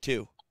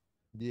 202.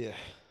 Yeah.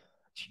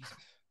 Jesus.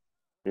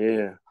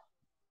 Yeah.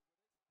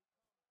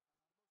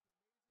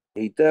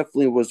 He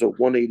definitely was a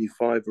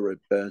 185er at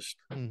best.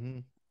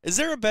 Mm-hmm. Is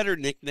there a better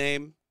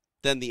nickname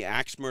than the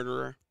Axe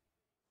Murderer?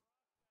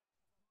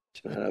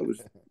 That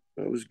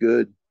was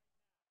good.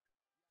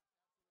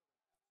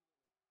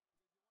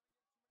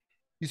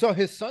 You saw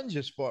his son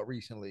just fought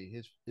recently,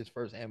 his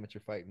first amateur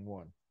fight and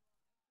won.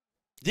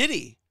 Did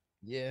he?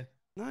 Yeah,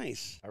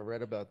 Nice. I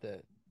read about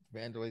that.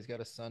 Vanderlei's got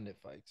a son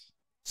that fights.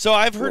 So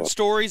I've heard Well-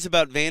 stories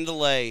about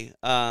Vanderlei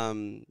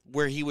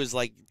where he was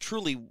like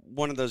truly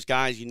one of those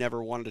guys you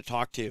never wanted to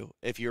talk to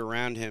if you're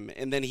around him.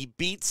 And then he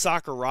beat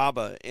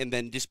Sakuraba and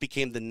then just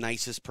became the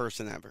nicest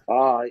person ever.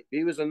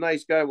 He was a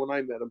nice guy when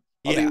I met him.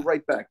 I'll Yeah. be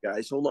right back,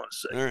 guys. Hold on a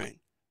second. All right.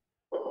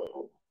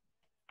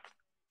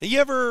 You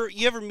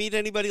ever meet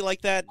anybody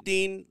like that,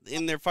 Dean,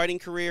 in their fighting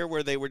career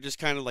where they were just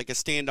kind of like a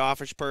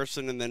standoffish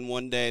person and then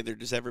one day they're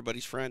just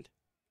everybody's friend?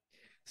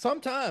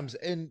 Sometimes,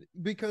 and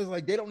because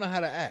like they don't know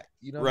how to act,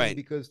 you know, what I mean? Right.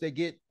 Because they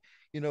get,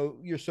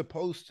 you're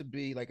supposed to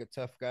be like a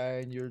tough guy,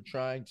 and you're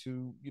trying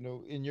to,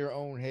 in your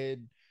own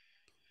head,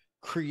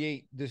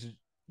 create this,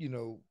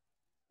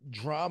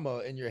 drama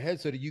in your head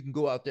so that you can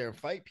go out there and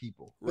fight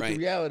people. But Right. the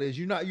reality is,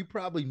 you're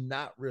probably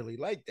not really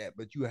like that,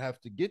 but you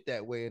have to get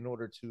that way in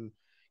order to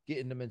get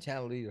in the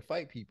mentality to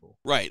fight people.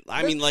 Right.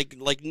 I mean, like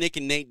Nick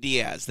and Nate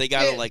Diaz, they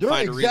got to like they're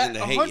find a reason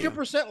to hate you.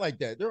 100% like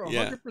that. They're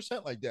Yeah.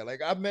 100% like that.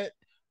 Like I met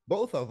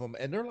both of them,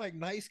 and they're like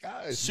nice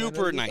guys, man.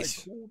 Super They're just, nice.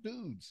 like, cool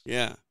dudes.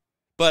 Yeah.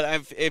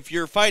 But if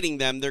you're fighting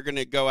them, they're going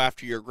to go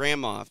after your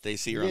grandma if they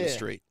see her on the Yeah.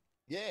 street.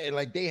 Yeah,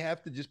 like they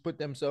have to just put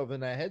themselves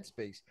in that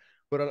headspace.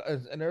 But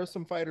and there are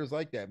some fighters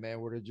like that, man,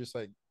 where they're just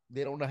like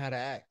they don't know how to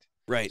act.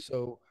 Right.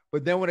 So,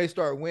 but then when they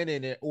start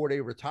winning or they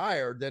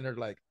retire, then they're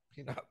like,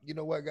 you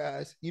know what,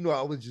 guys?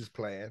 I was just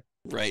playing.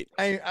 Right.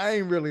 I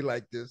ain't really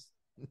like this.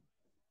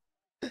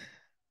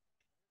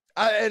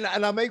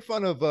 I make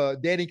fun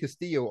of Danny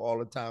Castillo all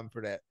the time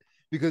for that,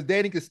 because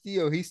Danny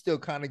Castillo, he's still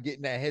kind of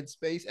getting that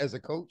headspace as a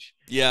coach.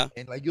 Yeah.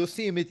 And like you'll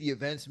see him at the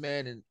events,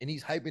 man, and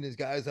he's hyping his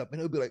guys up, and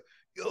he'll be like,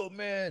 "Yo,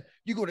 man,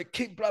 you're gonna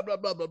kick blah blah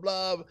blah blah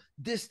blah,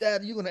 this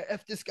that, you're gonna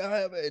f this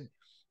guy up,"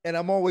 and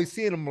I'm always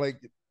seeing him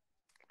like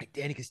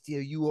Danny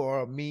Castillo, you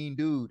are a mean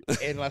dude.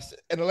 And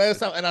the last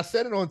time, and I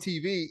said it on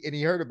TV, and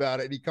he heard about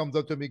it, and he comes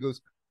up to me, and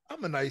goes,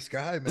 "I'm a nice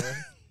guy,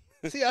 man.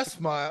 See, I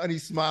smile," and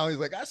he's smiling. He's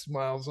like, "I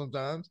smile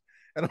sometimes,"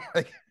 and I'm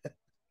like,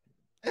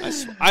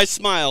 I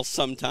smile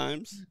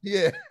sometimes.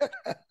 "Yeah."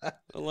 I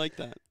like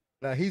that.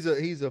 Now he's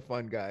a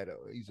fun guy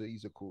though.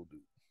 He's a cool dude.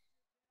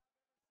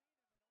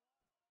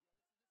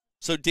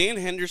 So Dan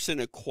Henderson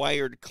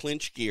acquired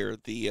Clinch Gear,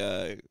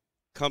 the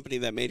company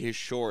that made his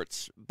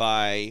shorts,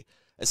 by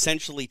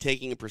essentially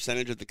taking a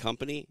percentage of the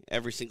company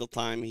every single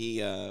time he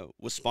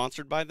was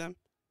sponsored by them.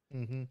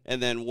 Mm-hmm.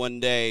 And then one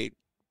day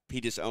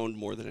he just owned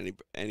more than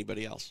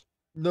anybody else.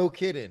 No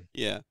kidding.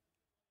 Yeah.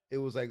 It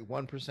was like 1%,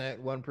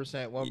 1%,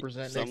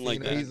 1%. Something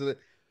like that.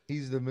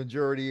 He's the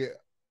majority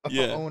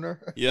Yeah.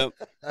 owner. Yep.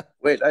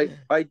 Wait,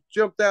 I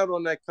jumped out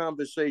on that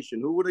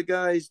conversation. Who were the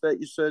guys that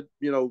you said,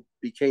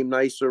 became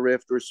nicer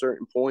after a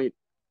certain point?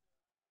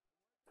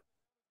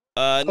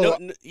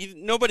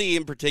 Nobody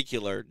in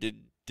particular did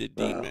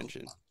Dean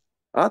mention.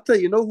 I'll tell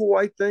you, who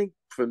I think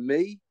for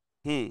me?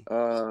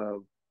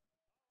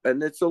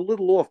 and it's a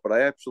little off, but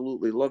I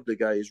absolutely love the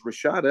guy, is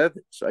Rashad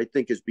Evans. I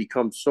think has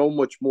become so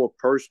much more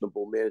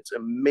personable, man. It's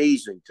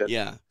amazing to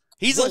Yeah.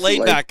 He's a What's he laid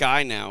like, back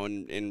guy now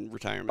in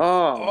retirement.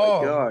 oh my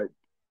Oh, God.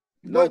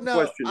 No but no,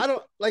 question.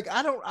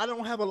 I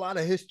don't have a lot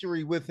of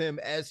history with him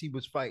as he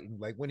was fighting.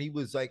 Like when he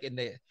was like in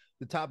the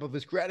top of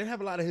his career, I didn't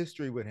have a lot of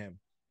history with him.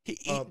 To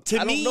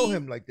I don't me, know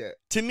him like that.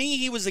 To me,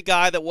 he was a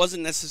guy that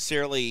wasn't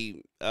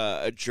necessarily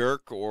a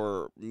jerk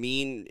or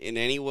mean in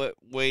any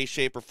way,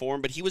 shape, or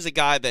form, but he was a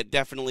guy that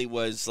definitely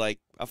was like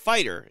a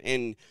fighter,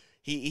 and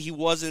he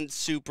wasn't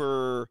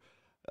super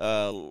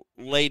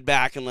laid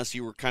back unless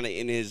you were kind of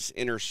in his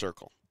inner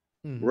circle.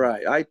 Mhm.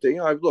 Right. I think,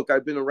 I've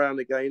been around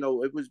the guy,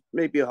 it was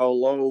maybe a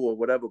hello or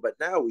whatever, but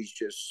now he's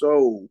just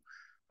so,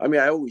 I mean,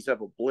 I always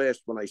have a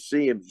blast when I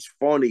see him. He's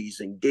funny, he's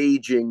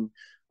engaging.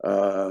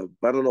 I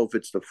don't know if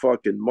it's the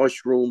fucking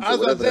mushrooms I or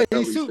was about whatever to say the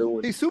hell he's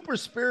doing. he's super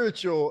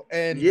spiritual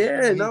and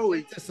Yeah, he's no,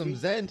 into some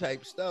Zen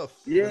type stuff.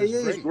 yeah, It's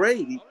he's great.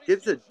 great. He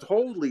gives a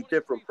totally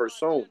different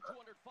persona,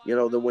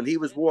 than when he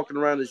was walking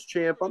around as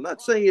champ. I'm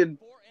not saying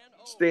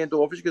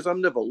standoffish because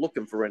I'm never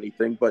looking for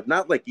anything, but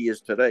not like he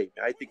is today.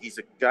 I think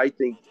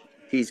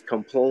he's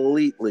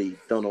completely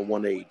done a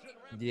 180.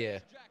 Yeah,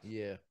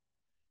 yeah.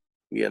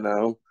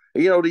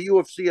 The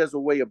UFC has a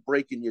way of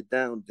breaking you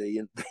down, D,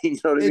 and you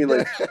know what I It, mean.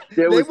 Like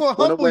there they was will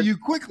when I humble went. you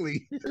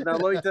quickly. Now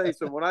let me tell you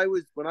something.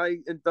 When I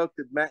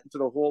inducted Matt into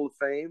the Hall of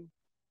Fame,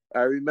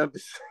 I remember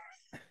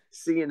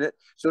seeing it.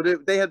 So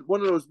they had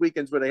one of those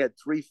weekends where they had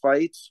 3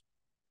 fights.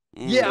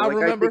 Yeah, So I like I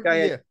think remember.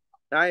 Yeah.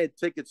 I had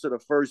tickets to the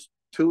first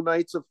 2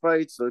 nights of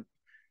fights. The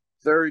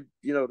third,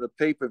 the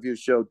pay-per-view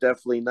show,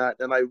 definitely not.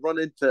 And I run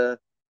into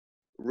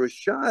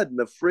Rashad in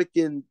the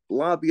freaking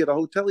lobby of the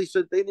hotel. He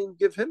said they didn't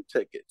give him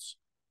tickets.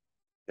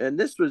 And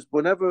this was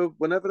whenever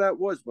that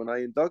was, when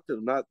I inducted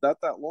him, not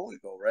that long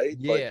ago, right?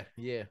 But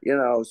Yeah,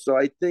 yeah. so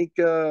I think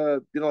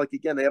like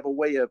again, they have a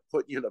way of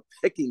putting you in a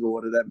picking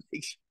order that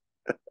makes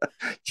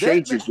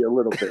changes you a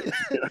little bit.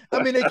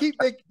 I mean,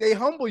 they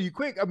humble you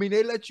quick. I mean,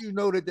 they let you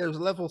know that there's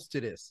levels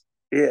to this.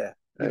 Yeah.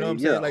 You know what I'm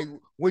saying? Like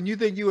when you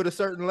think you at a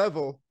certain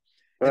level,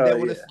 and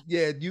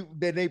then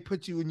then they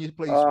put you in your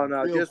place no,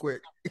 real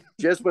quick.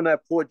 Just when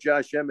that poor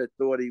Josh Emmett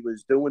thought he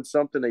was doing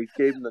something, they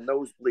gave him the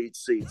nosebleed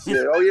seats.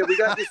 Yeah. Oh yeah, we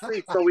got your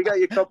seats. So we got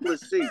you a couple of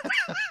seats.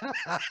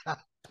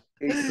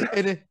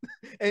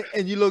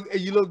 and you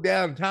look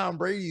down. Tom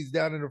Brady's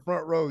down in the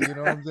front row. You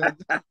know what I'm saying?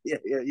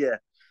 Yeah.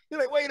 You're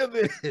like, wait a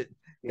minute.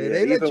 Yeah,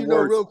 they let you know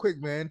real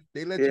quick, man.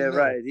 They let you know.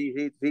 Right.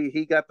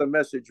 He got the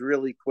message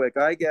really quick.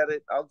 I get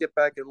it. I'll get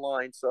back in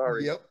line.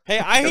 Sorry. Yep. Hey,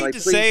 I hate to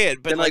say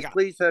it, but can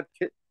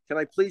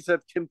I please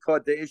have Kim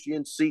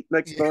Kardashian's seat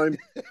next time?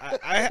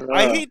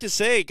 I hate to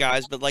say it,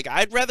 guys, but like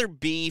I'd rather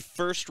be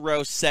first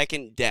row,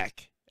 second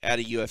deck at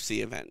a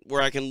UFC event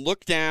where I can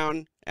look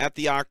down at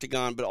the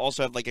octagon, but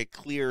also have like a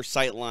clear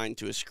sight line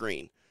to a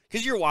screen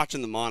because you're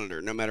watching the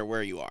monitor no matter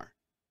where you are.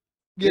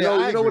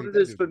 Yeah, you know what it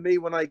is for me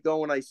when I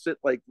go and I sit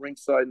like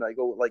ringside and I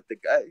go with like the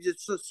guy.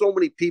 It's just so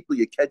many people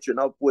you're catching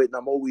up with,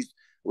 and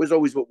was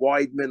always with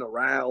Weidman or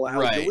Al.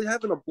 Right. We're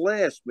having a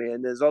blast,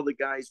 man. There's other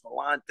guys,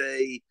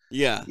 Volante.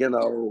 Yeah.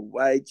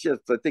 I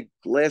think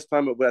last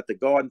time I was at the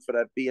Garden for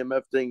that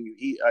BMF thing,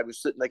 I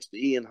was sitting next to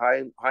Ian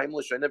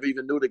Heimlich. I never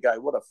even knew the guy.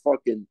 What a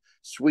fucking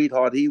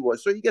sweetheart he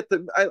was. So you get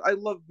I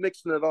love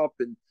mixing it up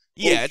and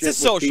yeah, it's a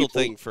social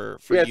thing for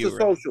you. Yeah, it's a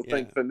social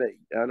thing for me,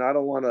 and I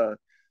don't want to.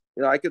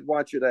 I could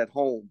watch it at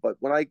home, but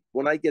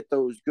when I get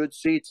those good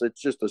seats,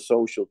 it's just a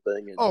social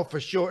thing. And, oh, for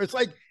sure. It's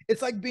like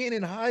being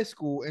in high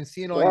school and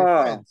seeing all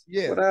your friends.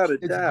 Yeah, without a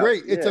it's doubt.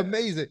 great. Yeah. It's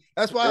amazing.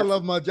 That's why I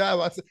love my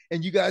job.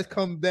 And you guys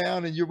come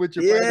down and you're with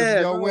your friends.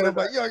 And y'all win. I'm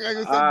like, yo, I gotta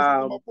go say this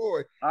to my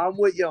boy. I'm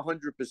with you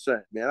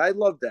 100%, man. I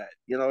love that.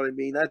 You know what I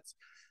mean? That's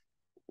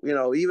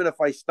even if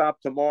I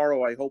stop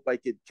tomorrow, I hope I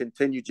could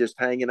continue just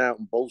hanging out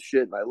and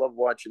bullshit. And I love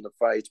watching the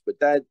fights, but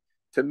that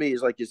to me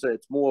is like you said,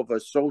 it's more of a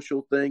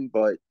social thing,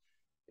 but.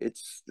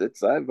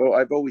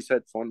 I've always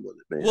had fun with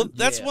it, man. Well,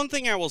 that's one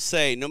thing I will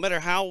say. No matter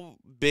how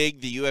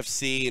big the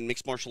UFC and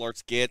mixed martial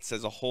arts gets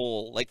as a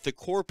whole, like the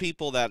core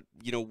people that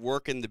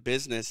work in the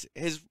business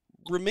has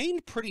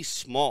remained pretty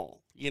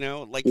small.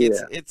 Like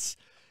it's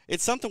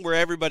something where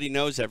everybody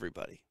knows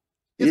everybody.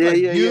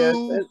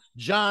 It's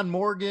John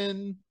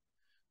Morgan,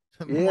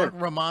 Mark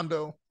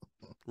Raimondo.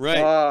 Right.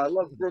 I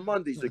love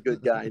Raimondo's a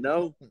good guy.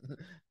 No.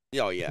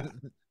 Oh yeah.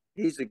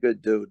 He's a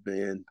good dude,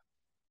 man.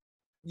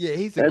 Yeah,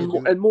 he's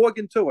and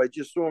Morgan too. I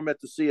just saw him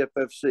at the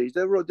CFFC.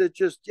 They're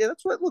just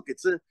that's what. Look,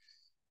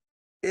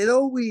 it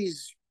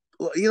always,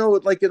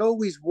 like it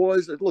always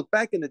was. Look,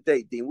 back in the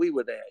day, Dean, we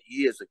were there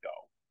years ago,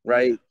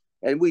 right?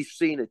 Yeah. And we've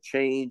seen it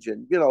change,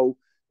 and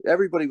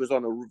everybody was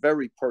on a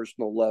very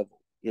personal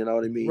level. You know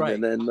what I mean? Right.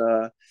 And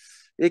then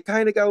it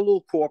kind of got a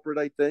little corporate,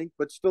 I think,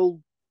 but still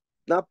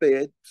not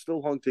bad.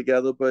 Still hung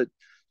together, but.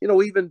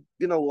 Even,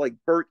 like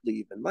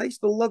Berkeley, even. I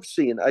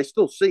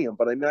still see him,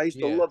 but I mean, I used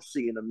to love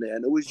seeing him there.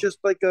 And it was just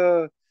like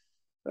a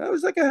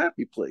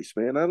happy place,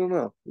 man. I don't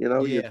know.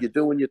 You're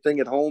doing your thing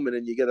at home and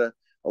then you get a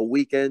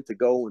weekend to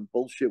go and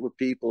bullshit with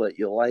people that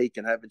you like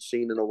and haven't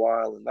seen in a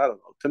while. And I don't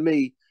know. To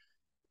me,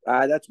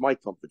 That's my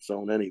comfort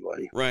zone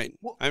anyway. Right.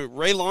 Well, I mean,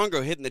 Ray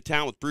Longo hitting the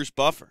town with Bruce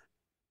Buffer.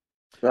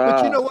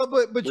 but you know what?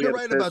 But we you're had a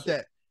right about pistol.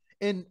 that.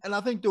 And I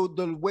think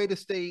the way to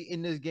stay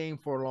in this game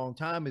for a long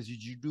time is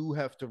you do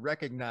have to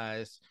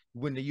recognize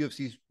when the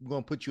UFC's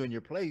going to put you in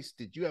your place,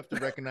 that you have to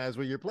recognize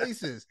where your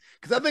place is.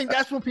 Because I think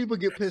that's when people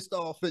get pissed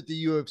off at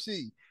the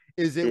UFC.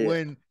 Is it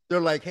when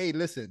they're like, hey,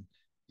 listen,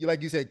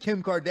 like you said,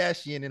 Kim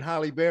Kardashian and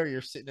Halle Berry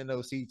are sitting in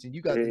those seats and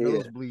you got the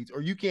nosebleeds,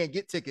 or you can't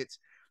get tickets.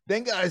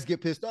 Then guys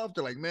get pissed off.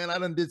 They're like, man, I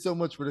done did so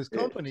much for this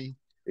company.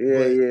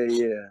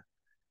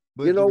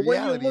 But you know,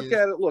 when you look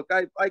at it, look,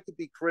 I could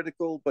be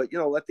critical, but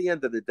at the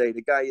end of the day,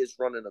 the guy is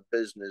running a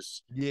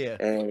business. Yeah.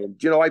 And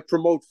I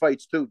promote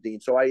fights too, Dean.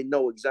 So I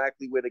know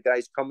exactly where the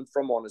guy's coming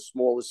from on a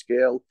smaller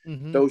scale.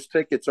 Mm-hmm. Those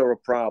tickets are a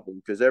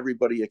problem because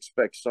everybody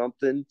expects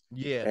something.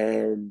 Yeah.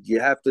 And you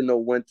have to know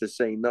when to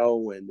say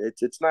no. And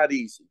it's not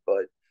easy,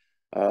 but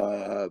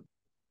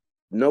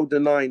no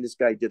denying this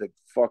guy did a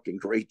fucking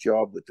great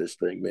job with this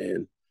thing,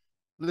 man.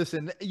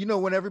 Listen,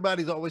 when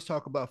everybody's always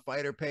talk about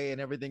fighter pay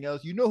and everything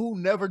else, who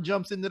never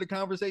jumps into the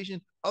conversation?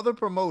 Other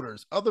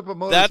promoters. That's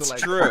are like,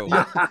 true.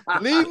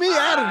 Leave me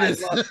out of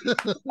this.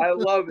 I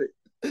love it.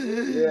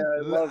 Yeah,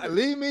 I love it.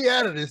 Leave me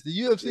out of this. The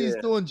UFC is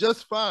doing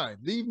just fine.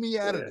 Leave me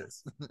out of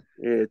this.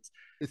 It's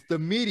the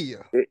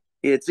media.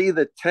 It's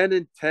either 10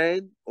 and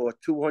 10 or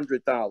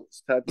 $200.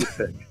 Have you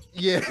pick?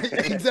 Yeah,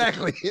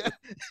 exactly.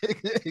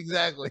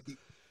 Exactly.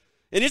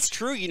 And it's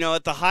true,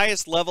 at the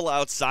highest level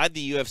outside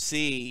the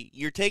UFC,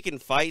 you're taking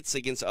fights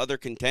against other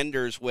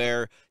contenders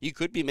where you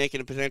could be making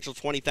a potential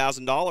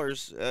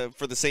 $20,000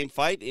 for the same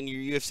fight in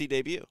your UFC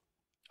debut.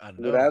 I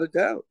know. Without a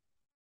doubt.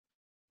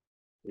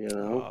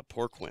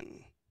 Poor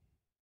Quentin.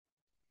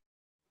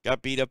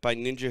 Got beat up by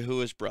Ninja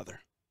Hua's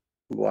brother.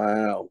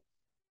 Wow.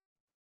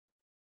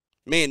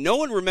 Man, no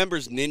one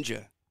remembers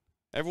Ninja.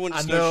 Everyone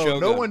just knows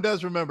Shogun. No one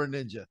does remember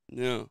Ninja.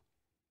 No.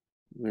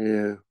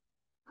 Yeah.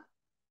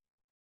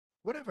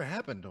 Whatever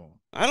happened to him?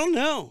 I don't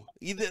know.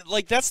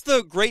 That's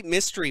the great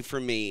mystery for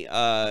me.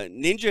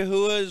 Ninja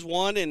Hua is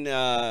one, and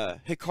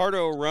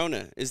Ricardo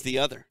Arona is the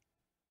other.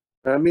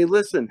 I mean,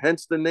 listen,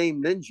 hence the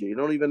name Ninja. You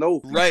don't even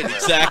know. Right,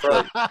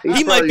 exactly.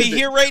 He might be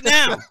here right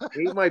now.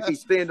 He might be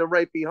standing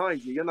right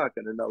behind you. You're not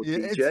going to know,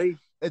 DJ.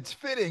 It's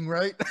fitting,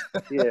 right?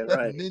 Yeah,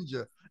 right.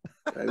 Ninja.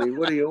 I mean,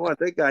 what do you want?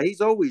 That guy, he's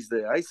always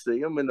there. I see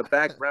him in the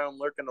background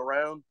lurking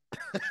around.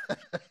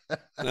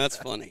 That's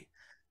funny.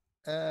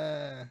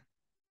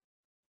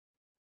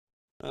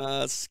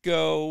 Let's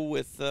go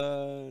with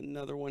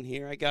another one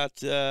here. I got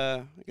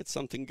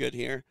something good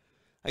here.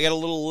 I got a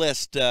little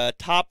list.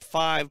 Top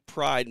 5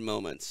 Pride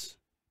moments.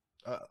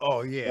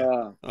 Oh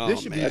yeah.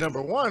 This should be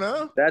number one,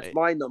 huh? That's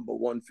my number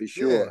one for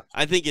sure. Yeah.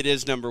 I think it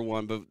is number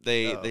one, but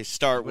they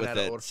start with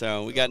it.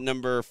 So we got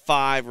number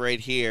 5 right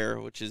here,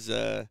 which is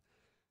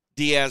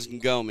Diaz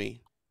and Gomi.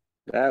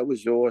 That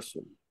was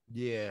awesome.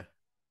 Yeah.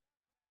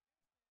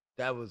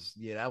 That was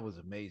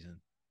amazing.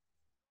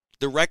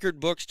 The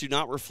record books do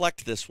not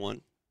reflect this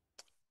one.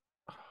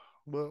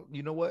 Well,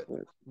 you know what?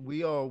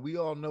 We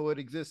all know it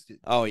existed.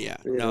 Oh yeah,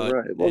 no,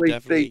 right. Well,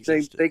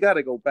 they got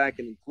to go back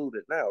and include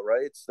it now,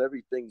 right?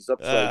 Everything's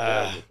upside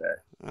down with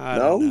that. I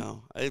don't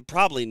know.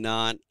 Probably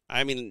not.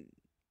 I mean,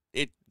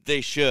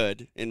 they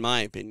should, in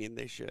my opinion,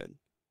 they should.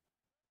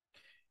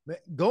 Man,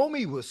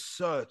 Gomi was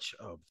such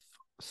a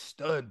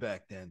stud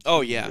back then.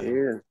 Oh yeah.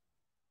 Yeah.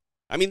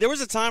 I mean, there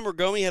was a time where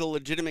Gomi had a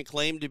legitimate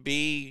claim to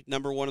be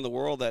number 1 in the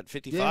world at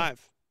 55. Yeah,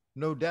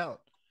 no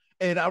doubt.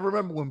 And I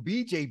remember when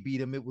BJ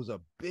beat him, it was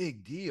a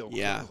big deal.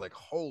 Yeah. I was like,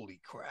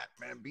 holy crap,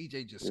 man.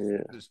 BJ just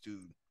screwed this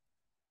dude.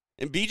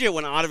 And BJ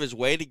went out of his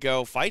way to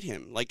go fight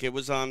him. Like it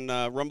was on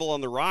Rumble on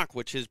the Rock,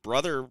 which his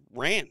brother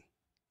ran.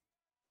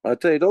 I'll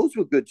tell you, those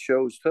were good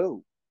shows,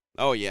 too.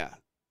 Oh, yeah.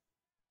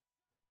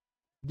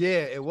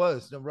 Yeah, it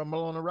was. The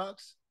Rumble on the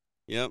Rocks?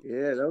 Yep.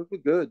 Yeah, those were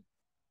good.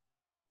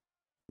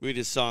 We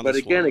just saw But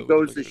again, it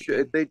goes to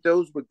show,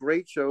 those were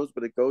great shows,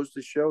 but it goes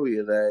to show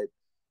you that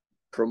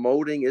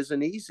promoting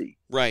isn't easy.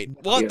 Right.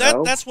 Well,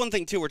 that's one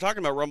thing, too. We're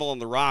talking about Rumble on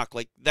the Rock.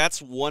 Like,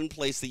 that's one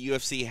place the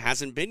UFC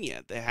hasn't been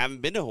yet. They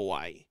haven't been to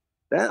Hawaii.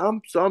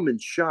 I'm in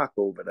shock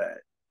over that.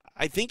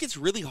 I think it's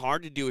really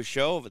hard to do a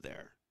show over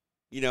there.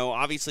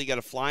 Obviously, you got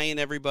to fly in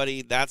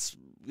everybody. That's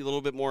a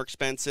little bit more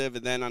expensive.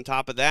 And then on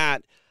top of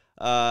that,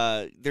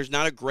 there's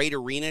not a great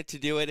arena to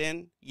do it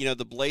in. The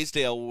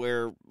Blaisdell,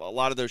 where a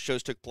lot of those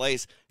shows took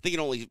place, I think it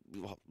only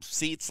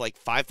seats like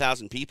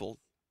 5,000 people.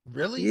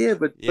 Really? Yeah,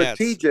 but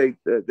TJ,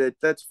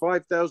 that's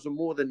 5,000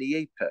 more than the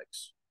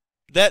Apex.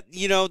 That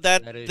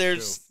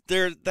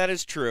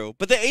is true.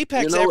 But the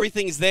Apex,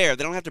 everything's there.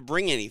 They don't have to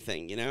bring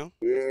anything.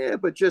 Yeah,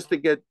 but just to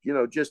get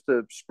just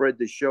to spread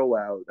the show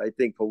out, I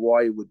think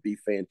Hawaii would be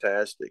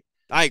fantastic.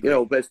 I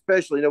agree. But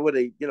especially where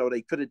they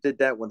could have did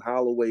that when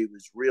Holloway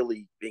was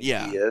really big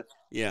here.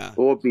 Yeah.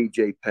 Or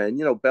BJ Penn.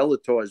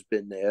 Bellator's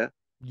been there.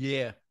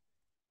 Yeah.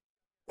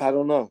 I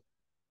don't know.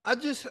 I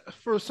just,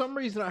 for some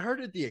reason, I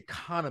heard that the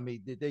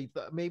economy,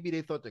 maybe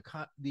they thought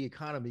the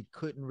economy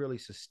couldn't really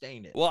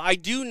sustain it. Well, I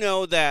do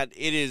know that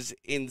it is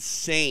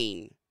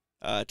insane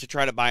to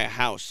try to buy a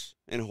house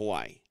in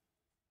Hawaii.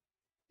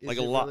 Like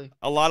it really?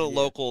 a lot of Yeah.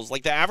 locals.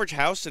 Like the average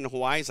house in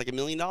Hawaii is like $1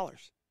 million.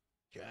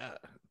 Yeah.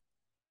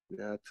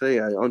 Yeah, I tell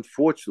you,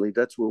 unfortunately,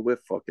 that's where we're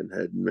fucking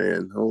heading,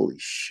 man. Holy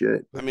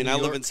shit. I But mean, New I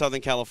live York, in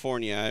Southern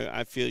California.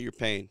 I feel your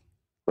pain.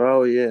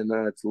 Oh yeah,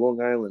 no, it's Long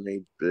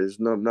Island. There's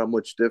not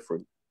much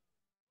different.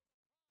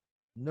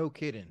 no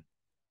kidding.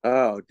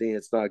 Oh, damn,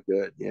 it's not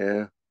good.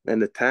 Yeah,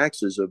 and the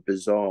taxes are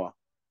bizarre.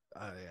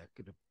 I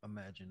could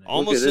imagine that.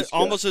 Look at this guy.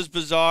 Almost as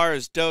bizarre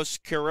as Dos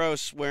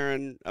Queiroz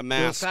wearing a Dos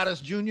mask.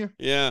 Caras Jr.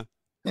 Yeah.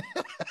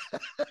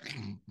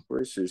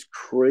 This is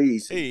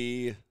crazy.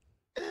 Hey.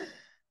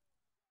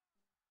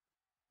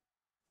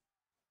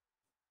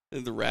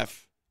 The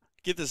ref.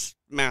 Get this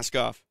mask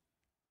off.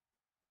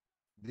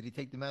 Did he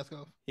take the mask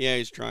off? Yeah,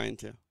 he's trying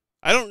to.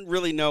 I don't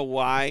really know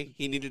why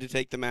he needed to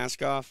take the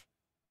mask off.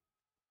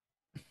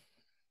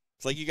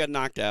 It's like you got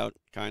knocked out,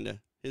 kind of.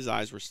 His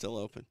eyes were still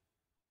open.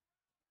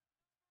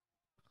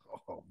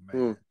 Oh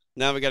man.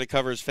 Now we got to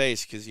cover his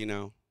face because, you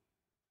know.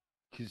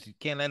 Because you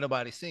can't let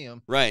nobody see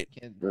him. Right.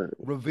 Can't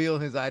reveal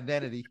his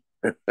identity.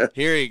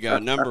 Here you go,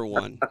 number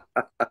one.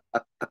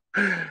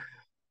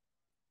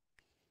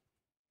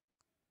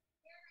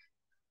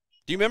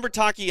 Do you remember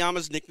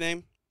Takayama's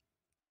nickname?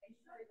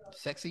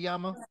 Sexy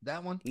Yama,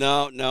 that one?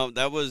 No,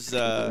 that was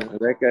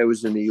that guy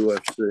was in the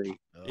UFC.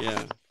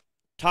 yeah.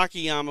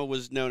 Takayama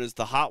was known as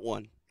the Hot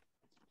One.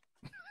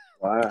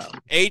 Wow.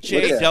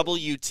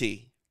 HAWT.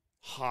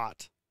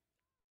 Hot.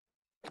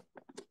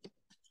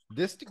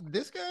 This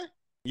guy?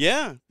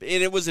 Yeah, and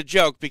it was a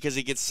joke because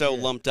he gets so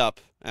Yeah. lumped up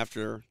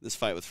after this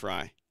fight with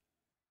Fry.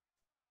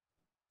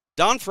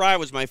 Don Fry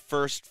was my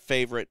first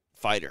favorite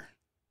fighter.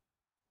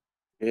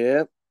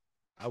 Yep.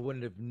 I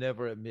wouldn't have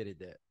never admitted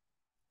that.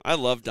 I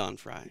love Don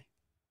Fry.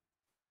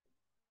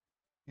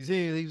 You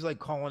see, he was like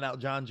calling out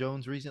John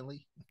Jones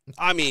recently.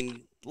 I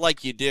mean,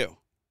 like you do.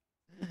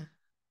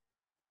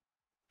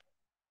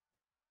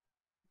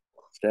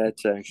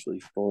 That's actually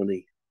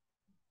funny.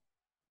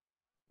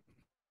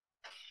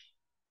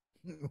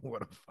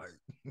 What a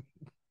fight.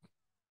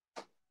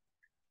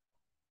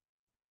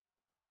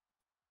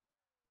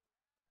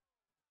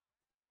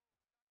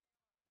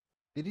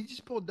 Did he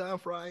just pull Don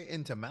Fry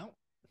into mount?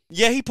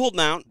 Yeah, he pulled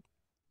him out.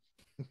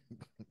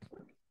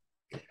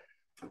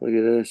 Look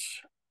at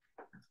this.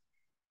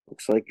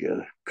 Looks like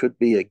could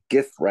be a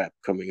gift wrap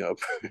coming up.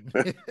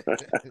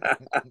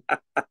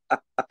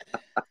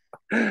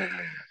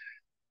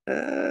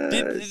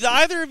 Did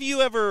either of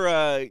you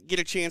ever get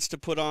a chance to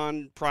put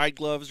on Pride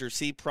gloves or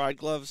see Pride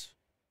gloves?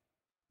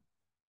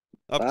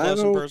 Up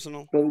close and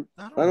personal?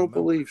 I don't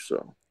believe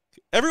so.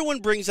 Everyone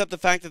brings up the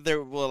fact that they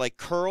were like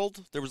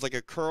curled. There was like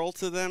a curl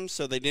to them,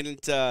 so they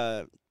didn't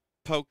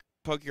poke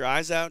your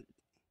eyes out.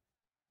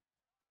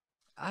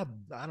 I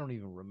don't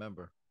even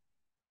remember.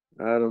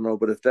 I don't know,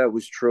 but if that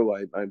was true,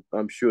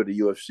 I'm sure the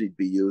UFC'd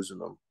be using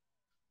them.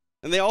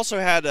 And they also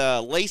had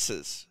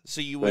laces, so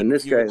you would. And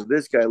this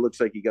guy looks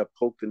like he got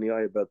poked in the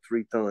eye about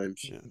 3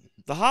 times. Yeah.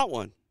 The hot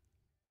one.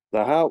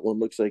 The hot one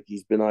looks like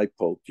he's been eye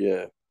poked.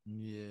 Yeah.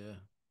 Yeah.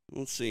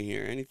 Let's see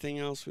here. Anything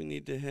else we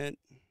need to hit?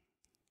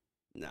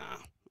 Nah,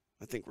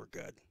 I think we're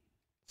good.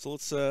 So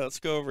let's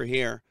go over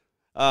here.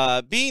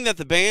 Being that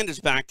the band is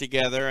back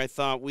together, I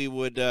thought we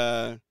would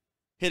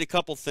hit a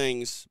couple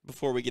things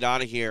before we get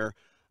out of here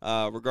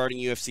regarding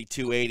UFC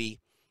 280.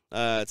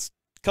 It's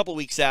a couple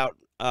weeks out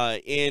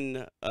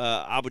in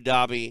Abu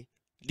Dhabi.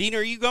 Dean,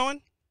 are you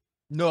going?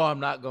 No, I'm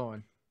not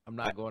going. I'm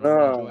not going.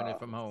 I'm enjoying it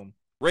from home.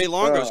 Ray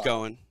Longo's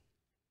going.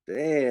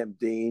 Damn,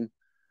 Dean.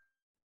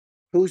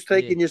 Who's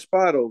taking your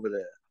spot over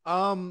there?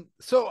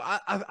 So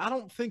I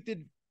don't think that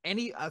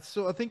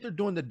so I think they're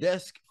doing the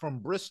desk from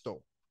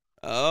Bristol.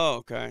 Oh,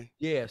 okay.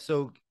 Yeah,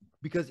 so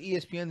because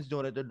ESPN's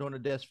doing it, they're doing a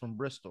desk from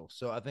Bristol.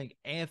 So I think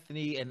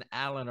Anthony and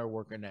Alan are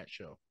working that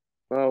show.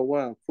 Oh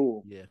wow,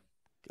 cool. Yeah.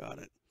 Got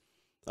it.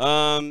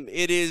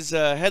 It is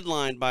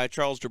headlined by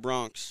Charles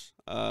DeBronx,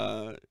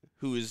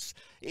 who is.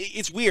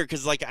 It's weird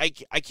because like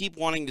I keep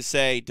wanting to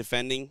say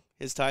defending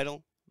his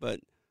title,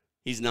 but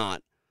he's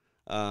not.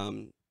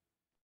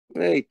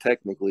 He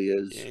technically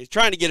is. Yeah, he's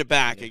trying to get it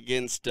back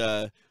against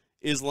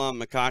Islam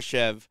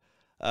Makhachev.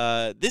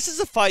 This is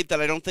a fight that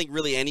I don't think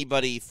really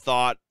anybody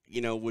thought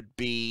would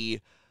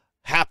be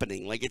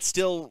happening. Like it's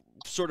still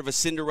sort of a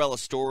Cinderella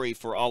story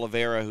for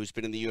Oliveira, who's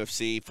been in the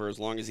UFC for as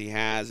long as he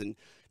has, and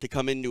to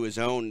come into his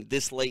own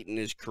this late in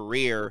his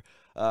career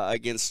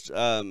against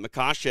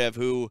Makhachev,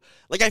 who,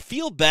 like, I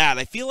feel bad.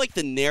 I feel like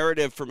the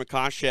narrative for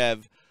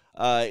Makhachev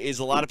is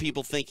a lot of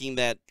people thinking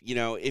that,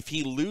 if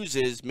he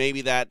loses,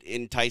 maybe that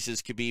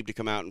entices Khabib to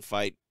come out and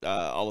fight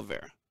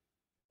Oliveira.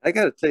 I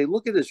got to tell you,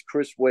 look at this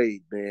Chris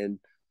Wade, man.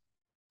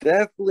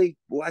 Definitely,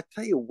 well, I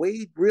tell you,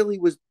 Wade really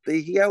was,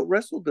 he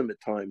out-wrestled him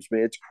at times,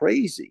 man. It's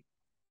crazy.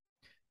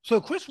 So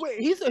Chris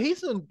Wade, he's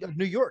a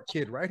New York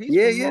kid, right? He's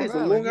He's a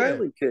Long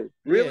Island kid.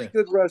 Really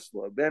good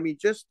wrestler. I mean,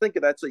 just think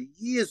of that. That's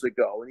years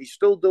ago, and he's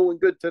still doing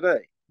good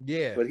today.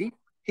 Yeah. But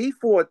he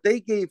fought,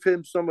 they gave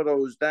him some of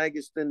those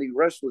Dagestani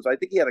wrestlers. I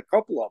think he had a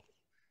couple of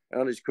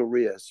them on his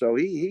career. So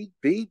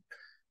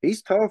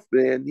he's tough,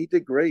 man. He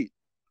did great.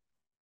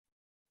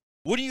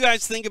 What do you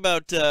guys think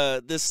about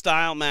this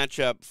style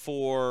matchup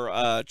for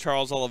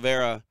Charles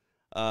Oliveira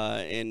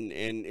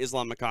and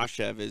Islam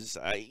Makhachev? Is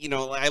you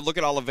know, I look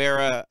at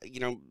Oliveira,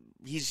 you know,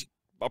 he's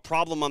a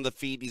problem on the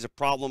feet, he's a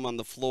problem on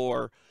the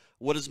floor.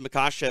 What does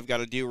Makhachev got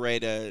to do, Ray,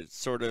 to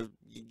sort of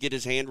get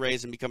his hand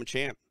raised and become a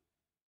champ?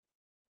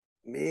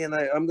 Man,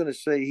 I'm going to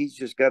say he's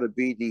just got to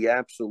be the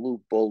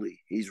absolute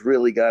bully. He's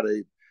really got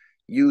to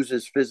use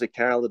his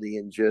physicality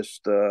and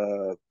just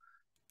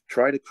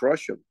try to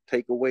crush him,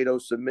 take away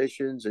those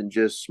submissions, and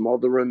just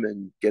smother him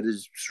and get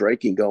his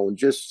striking going.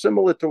 Just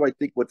similar to, I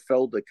think, what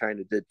Felder kind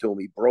of did to him.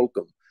 He broke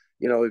him.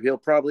 You know, he'll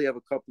probably have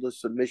a couple of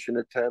submission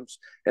attempts.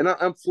 And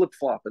I'm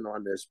flip-flopping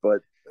on this,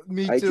 but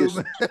Me I too.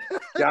 just,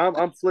 yeah,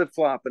 I'm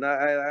flip-flopping.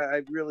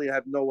 I really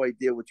have no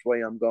idea which way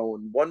I'm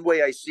going. One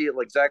way I see it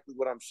like exactly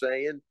what I'm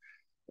saying,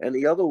 and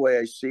the other way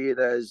I see it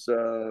as,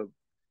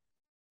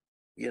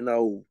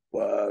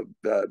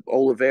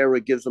 Oliveira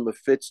gives him a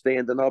fit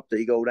standing up.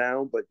 They go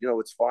down, but, you know,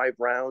 it's 5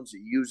 rounds.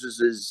 He uses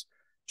his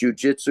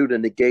jiu-jitsu to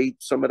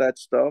negate some of that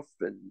stuff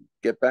and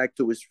get back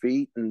to his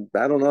feet. And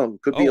I don't know.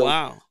 Could be. Oh,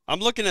 wow. I'm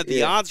looking at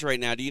the odds right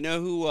now. Do you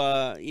know who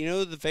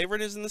the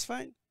favorite is in this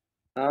fight?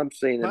 I'm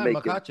saying they're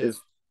making Makhachev.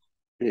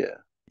 Yeah.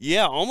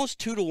 Yeah, almost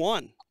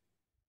 2-1.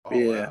 Oh,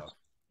 Yeah. wow.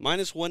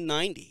 Minus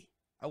 190.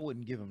 I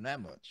wouldn't give him that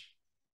much.